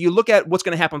 And you look at what's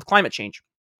going to happen with climate change.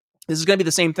 This is going to be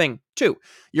the same thing too.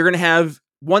 You're going to have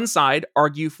one side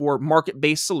argue for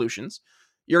market-based solutions.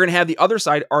 You're going to have the other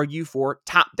side argue for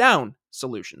top-down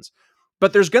solutions.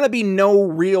 But there's going to be no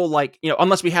real,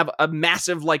 unless we have a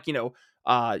massive,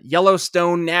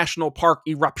 Yellowstone National Park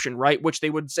eruption, right? Which they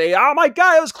would say, oh my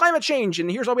God, it was climate change, and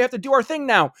here's why we have to do our thing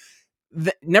now.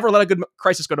 Never let a good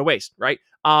crisis go to waste, right?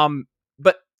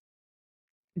 But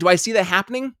do I see that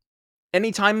happening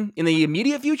anytime in the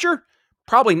immediate future?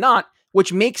 Probably not,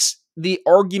 which makes the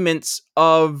arguments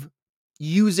of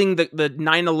using the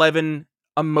 9/11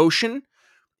 emotion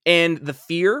and the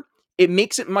fear, it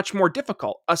makes it much more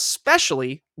difficult,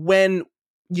 especially when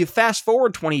you fast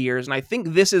forward 20 years. And I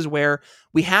think this is where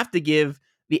we have to give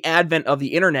the advent of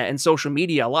the internet and social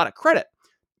media a lot of credit.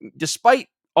 Despite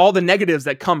all the negatives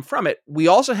that come from it, we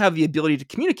also have the ability to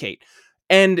communicate.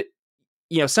 And,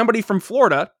 somebody from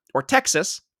Florida or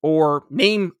Texas or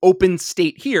name open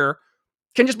state here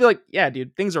can just be like, yeah,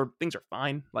 dude, things are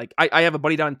fine. Like I have a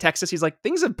buddy down in Texas. He's like,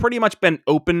 things have pretty much been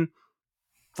open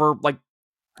for like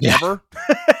ever.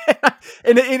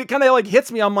 And it kind of like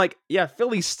hits me. I'm like, yeah,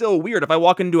 Philly's still weird. If I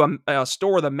walk into a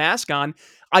store with a mask on,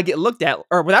 I get looked at,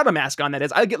 or without a mask on, that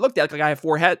is, I get looked at like I have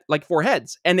four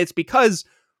heads. And it's because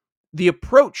the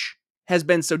approach has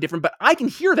been so different, but I can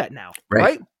hear that now,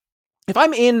 right? If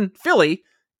I'm in Philly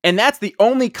and that's the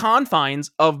only confines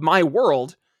of my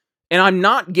world, and I'm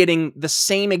not getting the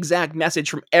same exact message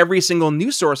from every single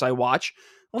news source I watch,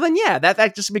 well then yeah,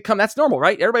 that just that's normal,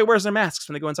 right? Everybody wears their masks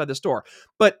when they go inside the store.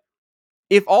 But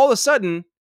if all of a sudden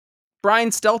Brian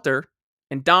Stelter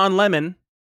and Don Lemon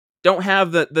don't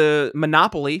have the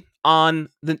monopoly on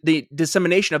the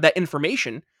dissemination of that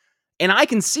information, and I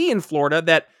can see in Florida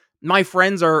that my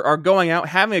friends are going out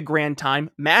having a grand time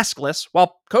maskless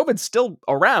while COVID's still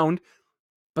around,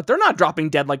 but they're not dropping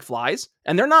dead like flies,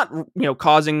 and they're not,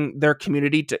 causing their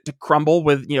community to crumble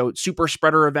with, super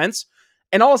spreader events.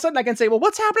 And all of a sudden I can say, well,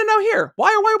 what's happening out here? Why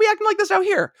are we acting like this out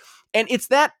here? And it's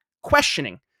that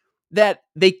questioning that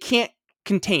they can't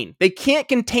contain. They can't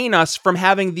contain us from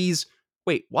having these,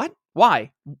 wait, what?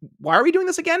 Why? Why are we doing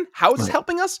this again? How is this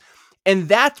helping us? And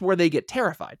that's where they get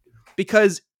terrified,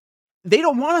 because they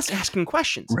don't want us asking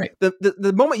questions. Right.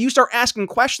 The moment you start asking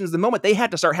questions, the moment they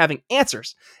had to start having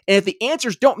answers. And if the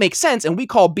answers don't make sense and we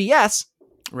call BS,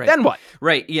 then what?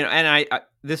 Right. And I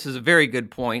this is a very good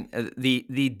point. The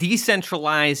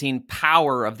decentralizing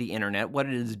power of the internet, what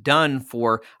it has done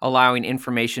for allowing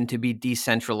information to be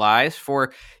decentralized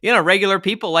for, regular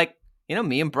people like,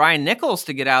 me and Brian Nichols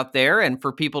to get out there and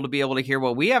for people to be able to hear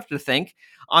what we have to think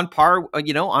on par.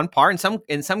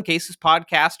 In some cases,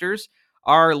 podcasters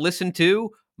are listened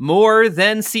to more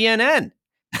than CNN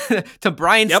to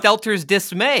Brian Stelter's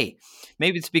dismay.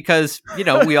 Maybe it's because,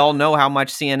 we all know how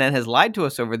much CNN has lied to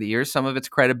us over the years. Some of its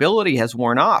credibility has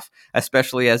worn off,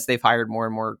 especially as they've hired more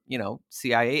and more,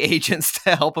 CIA agents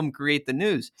to help them create the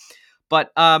news.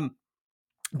 But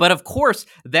of course,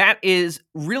 that is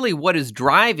really what is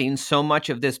driving so much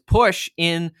of this push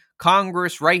in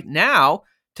Congress right now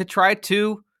to try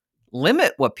to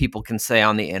limit what people can say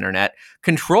on the internet,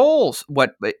 controls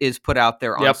what is put out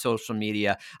there on social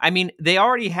media. I mean, they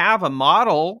already have a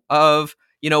model of,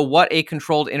 what a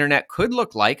controlled internet could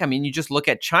look like. I mean, you just look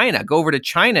at China, go over to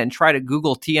China and try to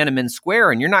Google Tiananmen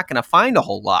Square, and you're not going to find a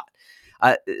whole lot.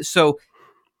 So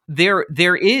there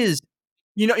is.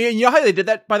 You know how they did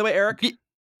that, by the way, Eric? You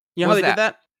know how they did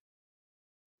that?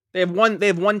 They have one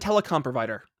telecom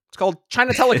provider. It's called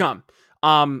China Telecom.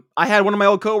 I had one of my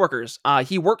old coworkers.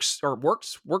 He worked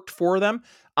for them.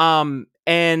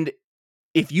 And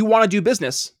if you want to do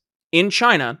business in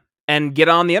China and get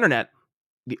on the internet,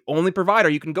 the only provider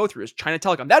you can go through is China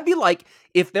Telecom. That'd be like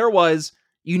if there was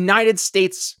United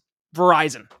States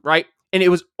Verizon, right? And it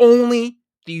was only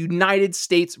the United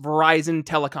States Verizon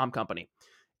Telecom Company.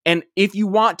 And if you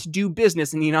want to do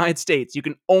business in the United States, you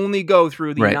can only go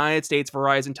through the United States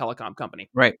Verizon Telecom Company.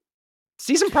 Right.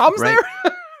 See some problems there?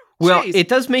 Well, it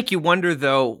does make you wonder,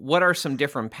 though, what are some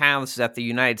different paths that the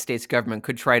United States government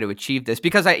could try to achieve this?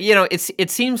 Because,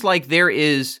 it seems like there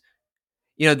is,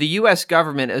 the U.S.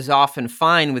 government is often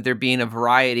fine with there being a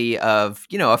variety of,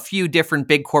 a few different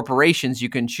big corporations you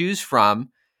can choose from,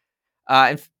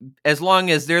 as long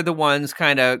as they're the ones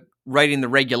kind of writing the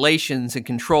regulations and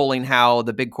controlling how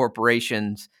the big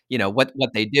corporations, what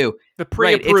they do. The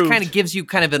pre-approved. It kind of gives you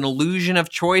kind of an illusion of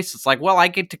choice. It's like, well, I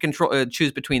get to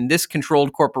choose between this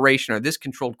controlled corporation or this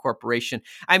controlled corporation.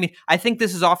 I mean, I think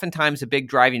this is oftentimes a big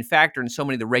driving factor in so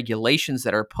many of the regulations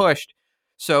that are pushed.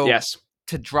 So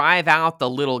to drive out the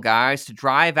little guys, to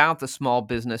drive out the small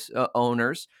business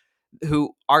owners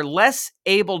who are less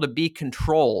able to be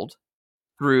controlled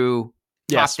through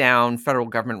top-down federal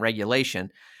government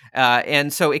regulation.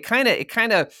 And so it kind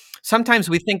of sometimes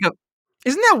we think of.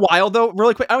 Isn't that wild, though?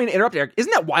 Really quick, I don't mean to interrupt, Eric.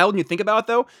 Isn't that wild when you think about it,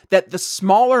 though, that the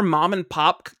smaller mom and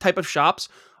pop type of shops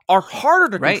are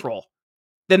harder to control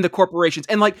than the corporations?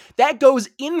 And like that goes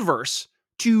inverse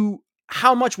to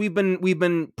how much we've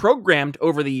been programmed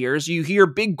over the years. You hear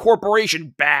big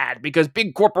corporation bad because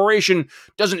big corporation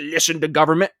doesn't listen to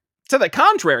government. To the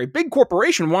contrary, big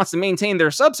corporation wants to maintain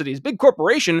their subsidies. Big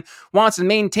corporation wants to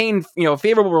maintain,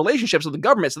 favorable relationships with the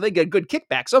government so they get good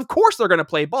kickbacks. So of course they're going to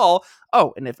play ball.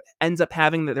 Oh, and if it ends up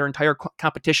having their entire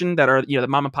competition that are, the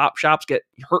mom and pop shops get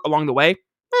hurt along the way,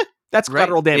 that's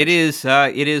collateral damage.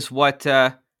 It is what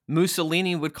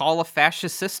Mussolini would call a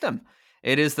fascist system.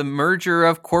 It is the merger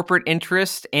of corporate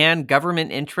interest and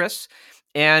government interests.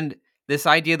 And this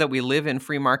idea that we live in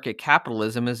free market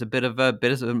capitalism is a bit of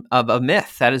a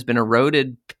myth that has been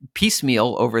eroded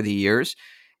piecemeal over the years,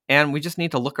 and we just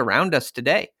need to look around us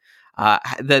today.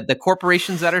 The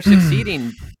corporations that are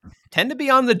succeeding tend to be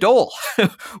on the dole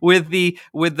with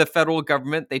the federal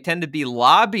government. They tend to be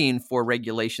lobbying for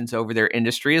regulations over their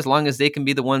industry as long as they can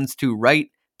be the ones to write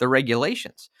the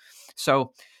regulations.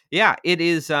 So yeah, it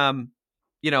is. And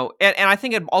I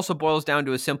think it also boils down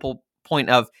to a simple point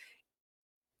of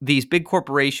these big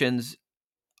corporations.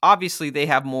 Obviously, they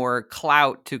have more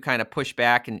clout to kind of push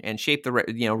back and shape the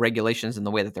regulations in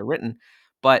the way that they're written,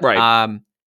 but Right.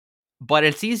 But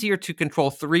it's easier to control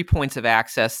 3 points of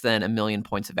access than a million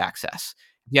points of access.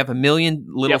 If you have a million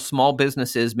little small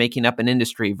businesses making up an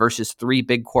industry versus 3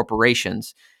 big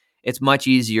corporations, it's much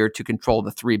easier to control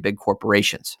the 3 big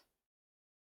corporations.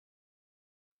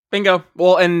 Bingo.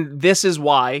 Well, and this is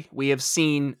why we have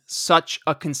seen such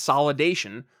a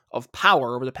consolidation of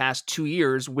power over the past 2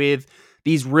 years with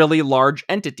these really large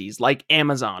entities like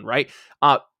Amazon, right?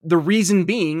 The reason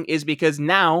being is because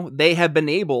now they have been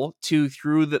able to,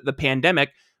 through the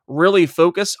pandemic, really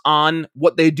focus on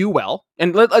what they do well.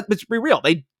 And let's be real,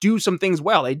 they do some things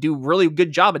well. They do really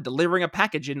good job at delivering a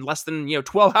package in less than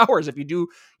 12 hours if you do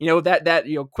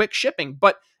that quick shipping.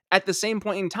 But at the same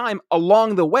point in time,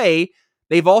 along the way,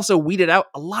 they've also weeded out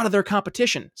a lot of their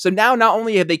competition. So now not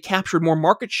only have they captured more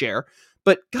market share,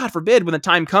 but God forbid when the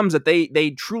time comes that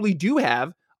they truly do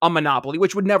have a monopoly,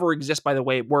 which would never exist, by the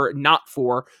way, were it not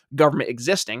for government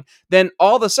existing, then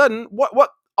all of a sudden, what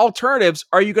alternatives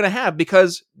are you going to have?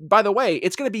 Because, by the way,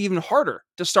 it's going to be even harder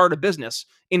to start a business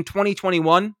in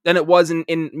 2021 than it was in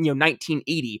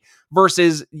 1980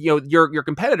 versus your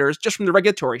competitors just from the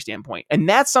regulatory standpoint. And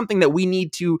that's something that we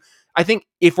need to, I think,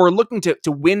 if we're looking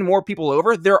to win more people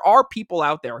over, there are people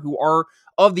out there who are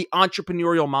of the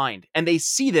entrepreneurial mind and they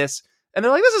see this and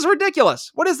they're like, this is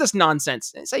ridiculous. What is this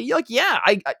nonsense? And say, yeah,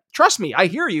 I trust me, I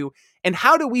hear you. And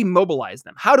how do we mobilize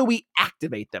them? How do we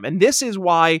activate them? And this is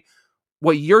why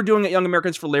what you're doing at Young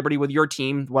Americans for Liberty with your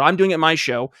team, what I'm doing at my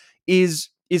show is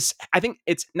I think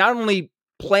it's not only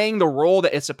playing the role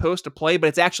that it's supposed to play, but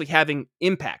it's actually having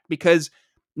impact, because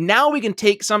now we can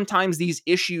take sometimes these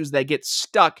issues that get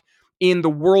stuck in the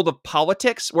world of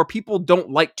politics where people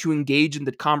don't like to engage in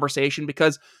the conversation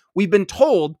because we've been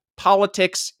told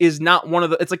politics is not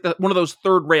it's like one of those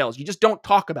third rails. You just don't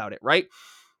talk about it, right?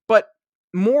 But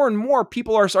more and more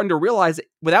people are starting to realize that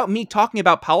without me talking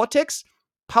about politics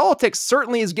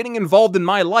certainly is getting involved in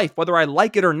my life, whether I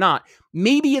like it or not.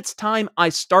 Maybe it's time I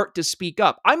start to speak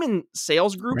up. I'm in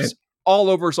sales groups all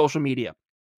over social media,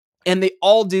 and they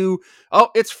all do, oh,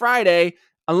 it's Friday,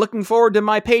 I'm looking forward to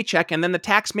my paycheck, and then the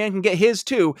tax man can get his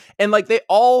too. And like they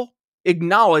all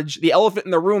acknowledge the elephant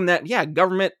in the room that, yeah,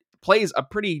 government plays a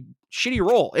pretty shitty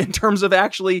role in terms of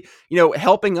actually,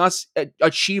 helping us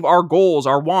achieve our goals,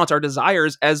 our wants, our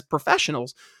desires as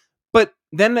professionals. But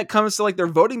then it comes to like their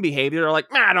voting behavior. They're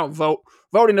like, I don't vote.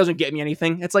 Voting doesn't get me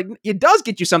anything. It's like, it does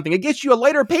get you something. It gets you a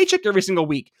lighter paycheck every single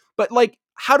week. But like,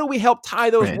 how do we help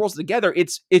tie those worlds together?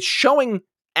 It's showing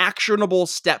actionable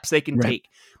steps they can take.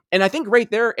 And I think right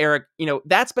there, Eric,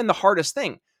 that's been the hardest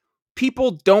thing.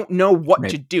 People don't know what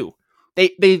to do.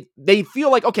 They feel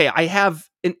like, okay, I have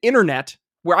an internet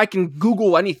where I can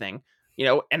Google anything,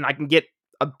 and I can get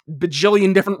a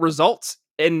bajillion different results.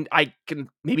 And I can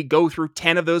maybe go through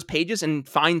 10 of those pages and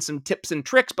find some tips and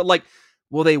tricks, but like,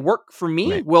 will they work for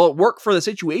me? Right. Will it work for the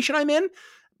situation I'm in?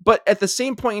 But at the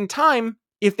same point in time,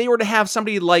 if they were to have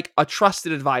somebody like a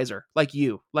trusted advisor, like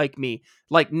you, like me,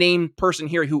 like named person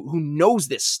here who knows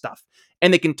this stuff,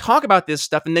 and they can talk about this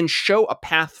stuff and then show a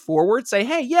path forward, say,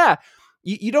 hey, yeah,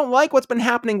 you don't like what's been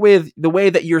happening with the way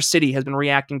that your city has been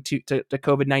reacting to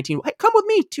COVID-19. Hey, come with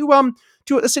me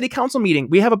to a city council meeting.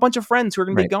 We have a bunch of friends who are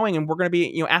going to be going, and we're going to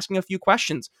be, asking a few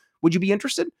questions. Would you be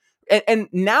interested? And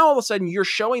now all of a sudden you're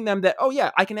showing them that, oh yeah,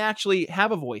 I can actually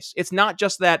have a voice. It's not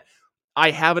just that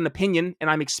I have an opinion and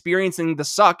I'm experiencing the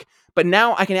suck, but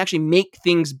now I can actually make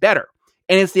things better.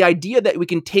 And it's the idea that we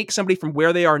can take somebody from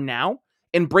where they are now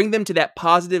and bring them to that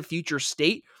positive future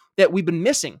state that we've been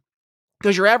missing.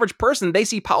 Because your average person, they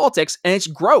see politics and it's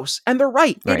gross. And they're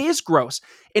right. It Right. is gross.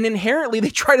 And inherently, they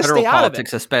try to Federal stay out of it.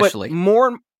 politics, But especially.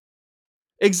 more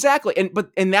exactly.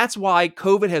 And that's why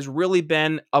COVID has really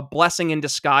been a blessing in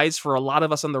disguise for a lot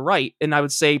of us on the right. And I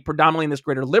would say predominantly in this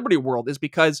greater liberty world is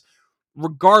because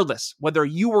regardless whether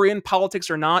you were in politics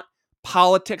or not,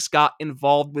 politics got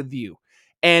involved with you.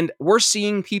 And we're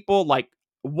seeing people like,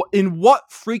 in what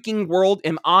freaking world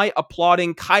am I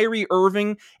applauding Kyrie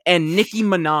Irving and Nicki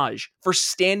Minaj for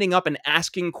standing up and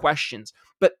asking questions?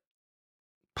 But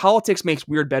politics makes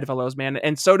weird bedfellows, man.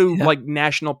 And so do Yeah. like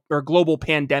national or global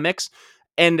pandemics.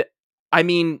 And I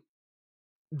mean,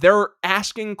 they're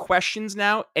asking questions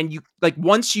now. And you like,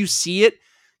 once you see it,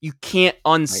 you can't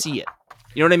unsee it.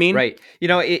 You know what I mean? Right. You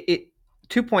know, it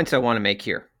 2 points I want to make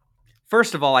here.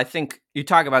 First of all, I think you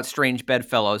talk about strange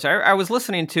bedfellows. I was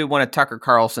listening to one of Tucker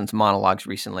Carlson's monologues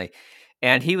recently,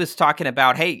 and he was talking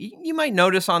about, hey, you might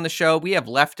notice on the show we have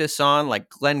leftists on like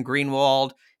Glenn Greenwald.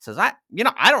 He says, I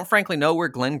don't frankly know where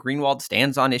Glenn Greenwald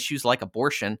stands on issues like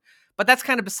abortion, but that's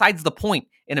kind of besides the point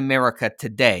in America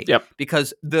today. Yep.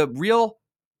 Because the real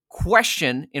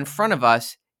question in front of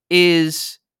us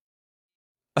is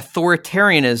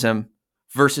authoritarianism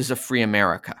versus a free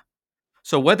America.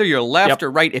 So whether you're left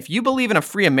or right, if you believe in a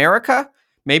free America,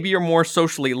 maybe you're more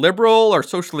socially liberal or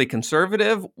socially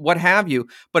conservative, what have you.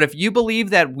 But if you believe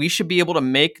that we should be able to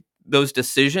make those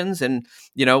decisions and,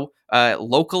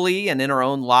 locally and in our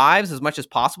own lives as much as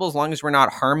possible, as long as we're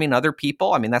not harming other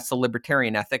people. I mean, that's the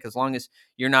libertarian ethic. As long as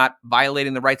you're not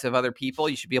violating the rights of other people,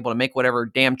 you should be able to make whatever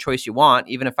damn choice you want,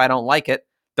 even if I don't like it.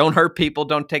 Don't hurt people.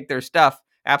 Don't take their stuff.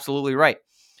 Absolutely right.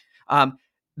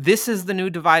 This is the new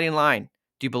dividing line.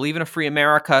 Do you believe in a free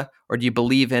America, or do you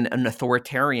believe in an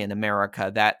authoritarian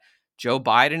America that Joe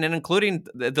Biden, and including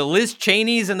the Liz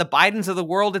Cheneys and the Bidens of the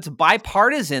world, it's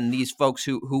bipartisan, these folks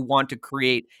who want to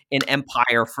create an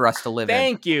empire for us to live in.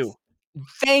 Thank you.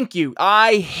 Thank you.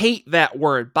 I hate that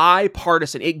word,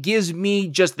 bipartisan. It gives me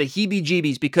just the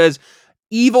heebie-jeebies because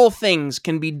evil things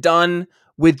can be done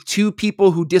with two people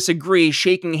who disagree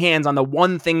shaking hands on the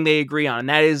one thing they agree on, and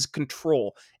that is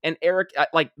control. And Eric,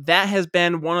 like that has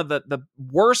been one of the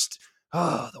worst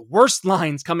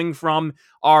lines coming from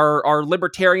our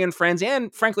libertarian friends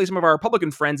and frankly some of our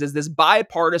Republican friends is this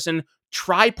bipartisan,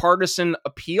 tripartisan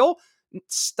appeal.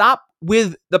 Stop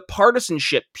with the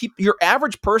partisanship. Your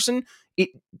average person, it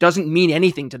doesn't mean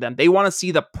anything to them. They want to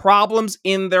see the problems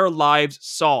in their lives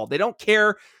solved. They don't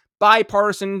care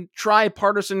bipartisan,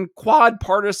 tripartisan,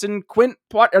 quadpartisan,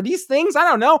 are these things? I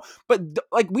don't know. But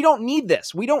like, we don't need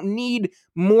this. We don't need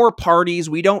more parties.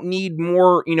 We don't need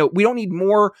more, we don't need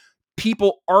more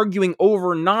people arguing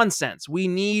over nonsense. We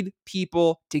need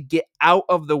people to get out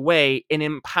of the way and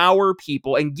empower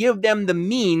people and give them the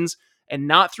means, and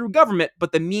not through government,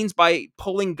 but the means by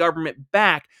pulling government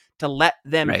back to let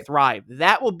them thrive.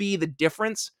 That will be the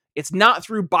difference. It's not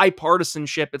through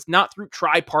bipartisanship. It's not through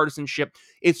tripartisanship.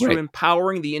 It's through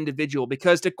empowering the individual.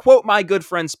 Because to quote my good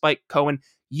friend Spike Cohen,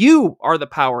 you are the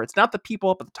power. It's not the people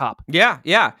up at the top. Yeah.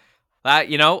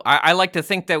 I like to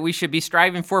think that we should be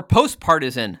striving for a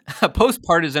post-partisan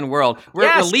world.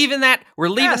 We're leaving that. We're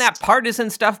leaving that partisan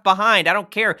stuff behind. I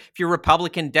don't care if you're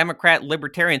Republican, Democrat,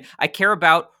 Libertarian. I care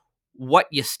about what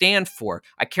you stand for.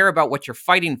 I care about what you're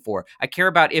fighting for. I care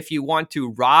about if you want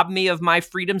to rob me of my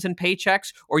freedoms and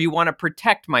paychecks, or you want to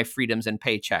protect my freedoms and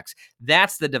paychecks.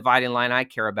 That's the dividing line I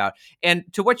care about. And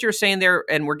to what you're saying there,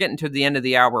 and we're getting to the end of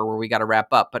the hour where we got to wrap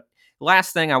up, but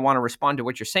last thing I want to respond to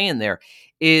what you're saying there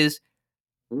is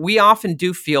we often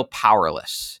do feel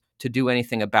powerless to do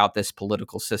anything about this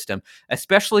political system,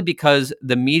 especially because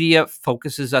the media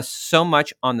focuses us so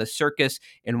much on the circus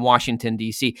in Washington,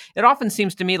 D.C. It often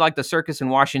seems to me like the circus in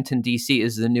Washington, D.C.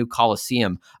 is the new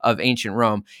Colosseum of ancient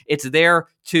Rome. It's there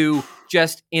to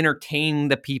just entertain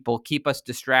the people, keep us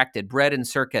distracted, bread and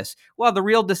circus. Well, the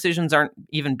real decisions aren't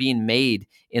even being made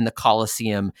in the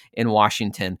Colosseum in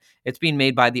Washington. It's being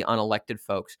made by the unelected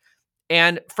folks.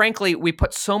 And frankly, we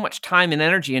put so much time and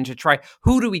energy into try,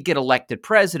 who do we get elected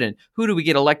president? Who do we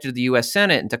get elected to the U.S.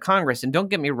 Senate and to Congress? And don't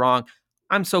get me wrong,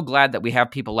 I'm so glad that we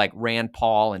have people like Rand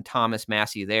Paul and Thomas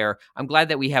Massie there. I'm glad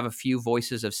that we have a few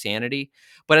voices of sanity.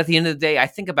 But at the end of the day, I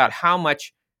think about how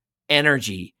much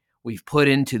energy we've put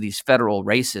into these federal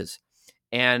races.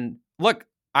 And look,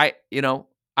 I've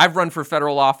run for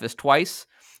federal office twice.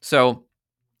 So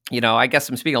I guess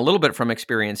I'm speaking a little bit from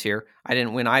experience here. I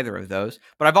didn't win either of those,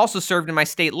 but I've also served in my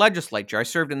state legislature. I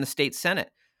served in the state Senate.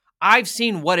 I've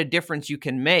seen what a difference you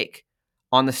can make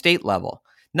on the state level,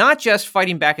 not just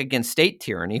fighting back against state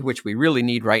tyranny, which we really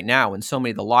need right now when so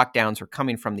many of the lockdowns are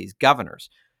coming from these governors,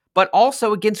 but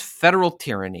also against federal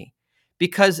tyranny,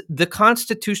 because the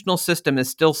constitutional system is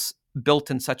still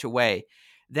built in such a way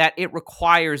that it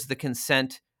requires the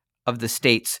consent of the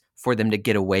states for them to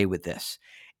get away with this.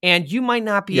 And you might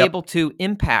not be able to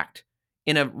impact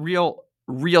in a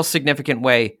real significant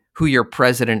way who your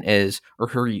president is or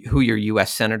who your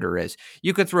U.S. senator is.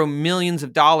 You could throw millions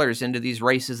of dollars into these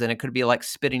races and it could be like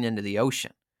spitting into the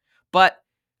ocean. But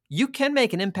you can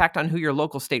make an impact on who your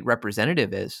local state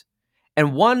representative is.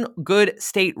 And one good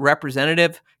state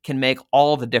representative can make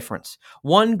all the difference.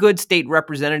 One good state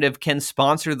representative can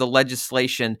sponsor the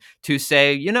legislation to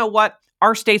say, you know what,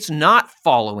 our state's not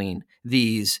following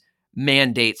these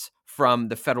mandates from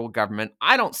the federal government.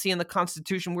 I don't see in the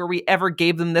Constitution where we ever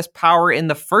gave them this power in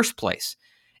the first place.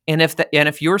 And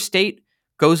if your state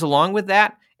goes along with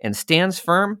that and stands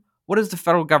firm, what is the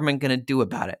federal government going to do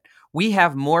about it? We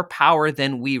have more power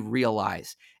than we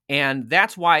realize. And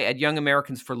that's why at Young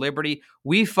Americans for Liberty,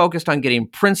 we focused on getting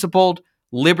principled,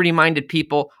 liberty-minded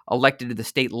people elected to the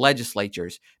state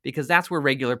legislatures, because that's where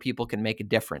regular people can make a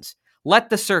difference. Let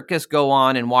the circus go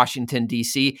on in Washington,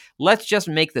 D.C. Let's just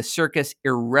make the circus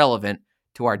irrelevant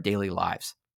to our daily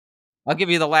lives. I'll give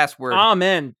you the last word.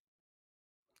 Amen.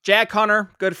 Jack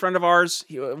Hunter, good friend of ours.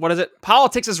 What is it?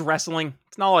 Politics is wrestling.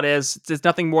 It's not all it is. It's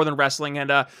nothing more than wrestling.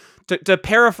 And to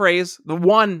paraphrase the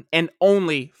one and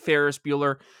only Ferris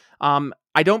Bueller,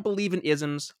 I don't believe in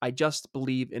isms. I just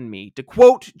believe in me. To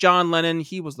quote John Lennon,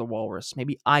 he was the walrus.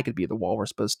 Maybe I could be the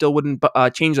walrus, but it still wouldn't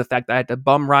change the fact that I had to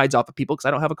bum rides off of people because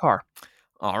I don't have a car.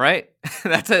 All right.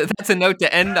 That's a note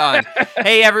to end on.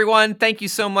 Hey, everyone. Thank you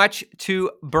so much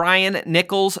to Brian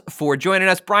Nichols for joining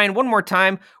us. Brian, one more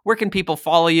time, where can people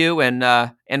follow you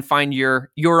and find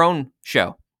your own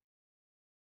show?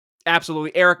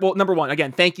 Absolutely. Eric, well, number one,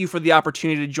 again, thank you for the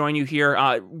opportunity to join you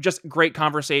here. Just great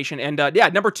conversation. And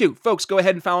number two, folks, go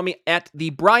ahead and follow me at The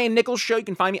Brian Nichols Show. You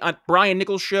can find me on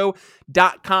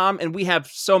briannicholsshow.com. And we have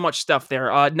so much stuff there.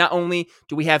 Not only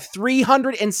do we have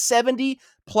 370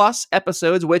 plus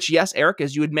episodes, which, yes, Eric,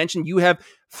 as you had mentioned, you have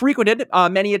frequented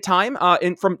many a time,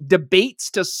 from debates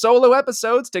to solo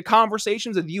episodes to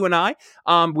conversations with you and I.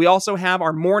 We also have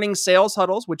our morning sales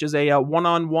huddles, which is a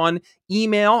one-on-one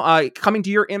email coming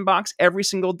to your inbox every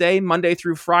single day, Monday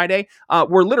through Friday,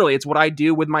 where literally it's what I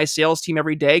do with my sales team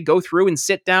every day. Go through and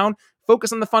sit down,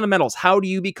 focus on the fundamentals. How do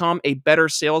you become a better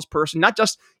salesperson, not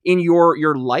just in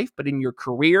your life, but in your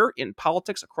career, in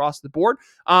politics, across the board?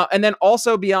 And then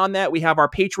also beyond that, we have our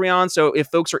Patreon. So if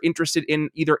folks are interested in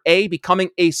either A,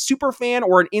 becoming a super fan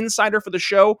or an insider for the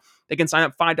show, they can sign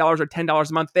up $5 or $10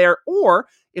 a month there. Or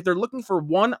if they're looking for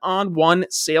one-on-one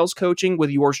sales coaching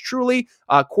with yours truly,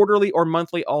 quarterly or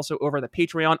monthly, also over the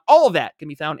Patreon. All of that can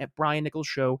be found at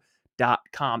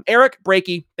briannicholsshow.com. Eric,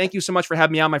 Brakey, thank you so much for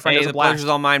having me on, my friend. Hey, the pleasure's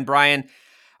all mine, Brian.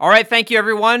 All right, thank you,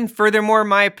 everyone. Furthermore,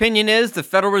 my opinion is the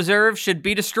Federal Reserve should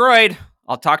be destroyed.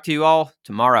 I'll talk to you all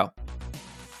tomorrow.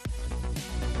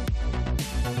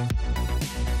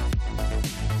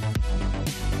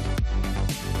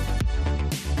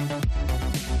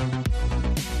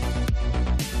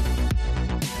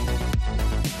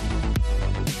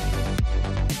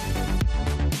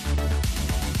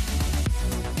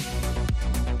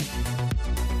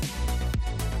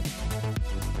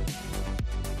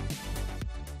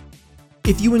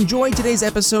 If you enjoyed today's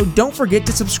episode, don't forget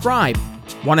to subscribe.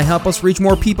 Want to help us reach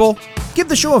more people? Give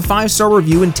the show a 5-star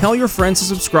review and tell your friends to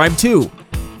subscribe too.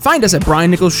 Find us at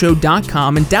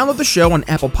briannicholsshow.com and download the show on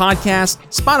Apple Podcasts,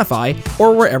 Spotify,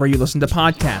 or wherever you listen to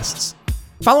podcasts.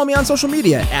 Follow me on social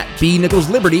media at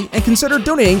bnicholsliberty and consider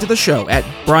donating to the show at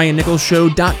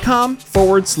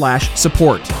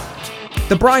briannicholsshow.com/support.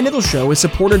 The Brian Nichols Show is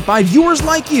supported by viewers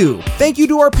like you. Thank you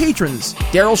to our patrons,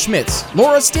 Daryl Schmitz,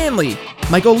 Laura Stanley,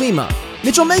 Michael Lima,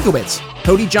 Mitchell Makowitz,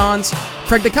 Cody Johns,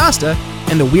 Craig DaCosta,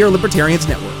 and the We Are Libertarians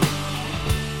Network.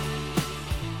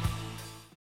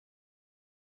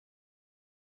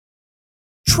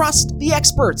 Trust the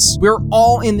experts. We're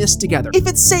all in this together. If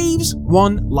it saves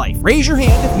one life, raise your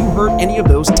hand if you heard any of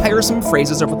those tiresome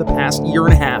phrases over the past year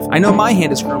and a half. I know my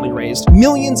hand is currently raised.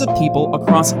 Millions of people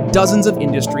across dozens of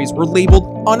industries were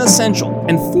labeled unessential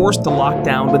and forced to lock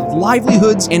down, with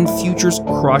livelihoods and futures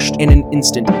crushed in an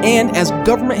instant. And as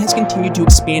government has continued to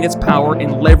expand its power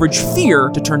and leverage fear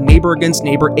to turn neighbor against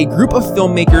neighbor, a group of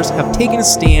filmmakers have taken a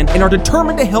stand and are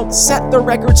determined to help set the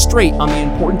record straight on the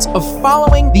importance of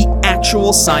following the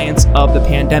actual science of the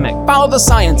pandemic. Follow the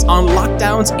Science on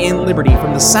Lockdowns and Liberty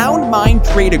from the Sound Mind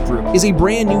Creative Group is a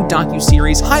brand new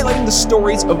docuseries highlighting the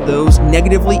stories of those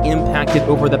negatively impacted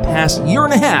over the past year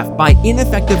and a half by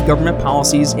ineffective government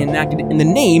policies enacted in the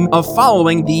name of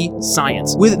following the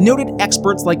science. With noted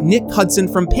experts like Nick Hudson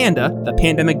from PANDA, the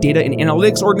Pandemic Data and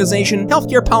Analytics Organization,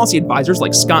 healthcare policy advisors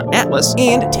like Scott Atlas,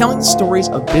 and telling the stories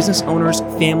of business owners,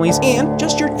 families, and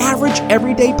just your average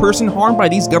everyday person harmed by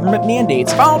these government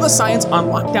mandates. Follow the Science on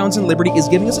Lockdowns and Liberty is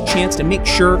giving us a chance to make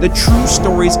sure the true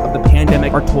stories of the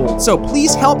pandemic are told. So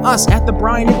please help us at The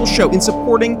Brian Nichols Show in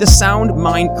supporting the Sound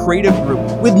Mind Creative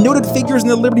Group. With noted figures in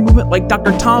the Liberty movement like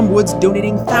Dr. Tom Woods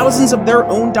donating thousands of their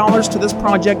own dollars to this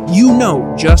project, you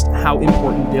know just how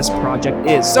important this project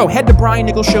is. So head to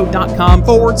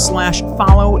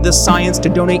briannicholsshow.com/follow the science to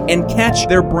donate and catch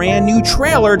their brand new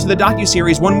trailer to the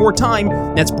docuseries one more time.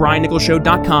 That's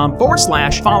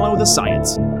briannicholsshow.com/follow the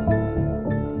science.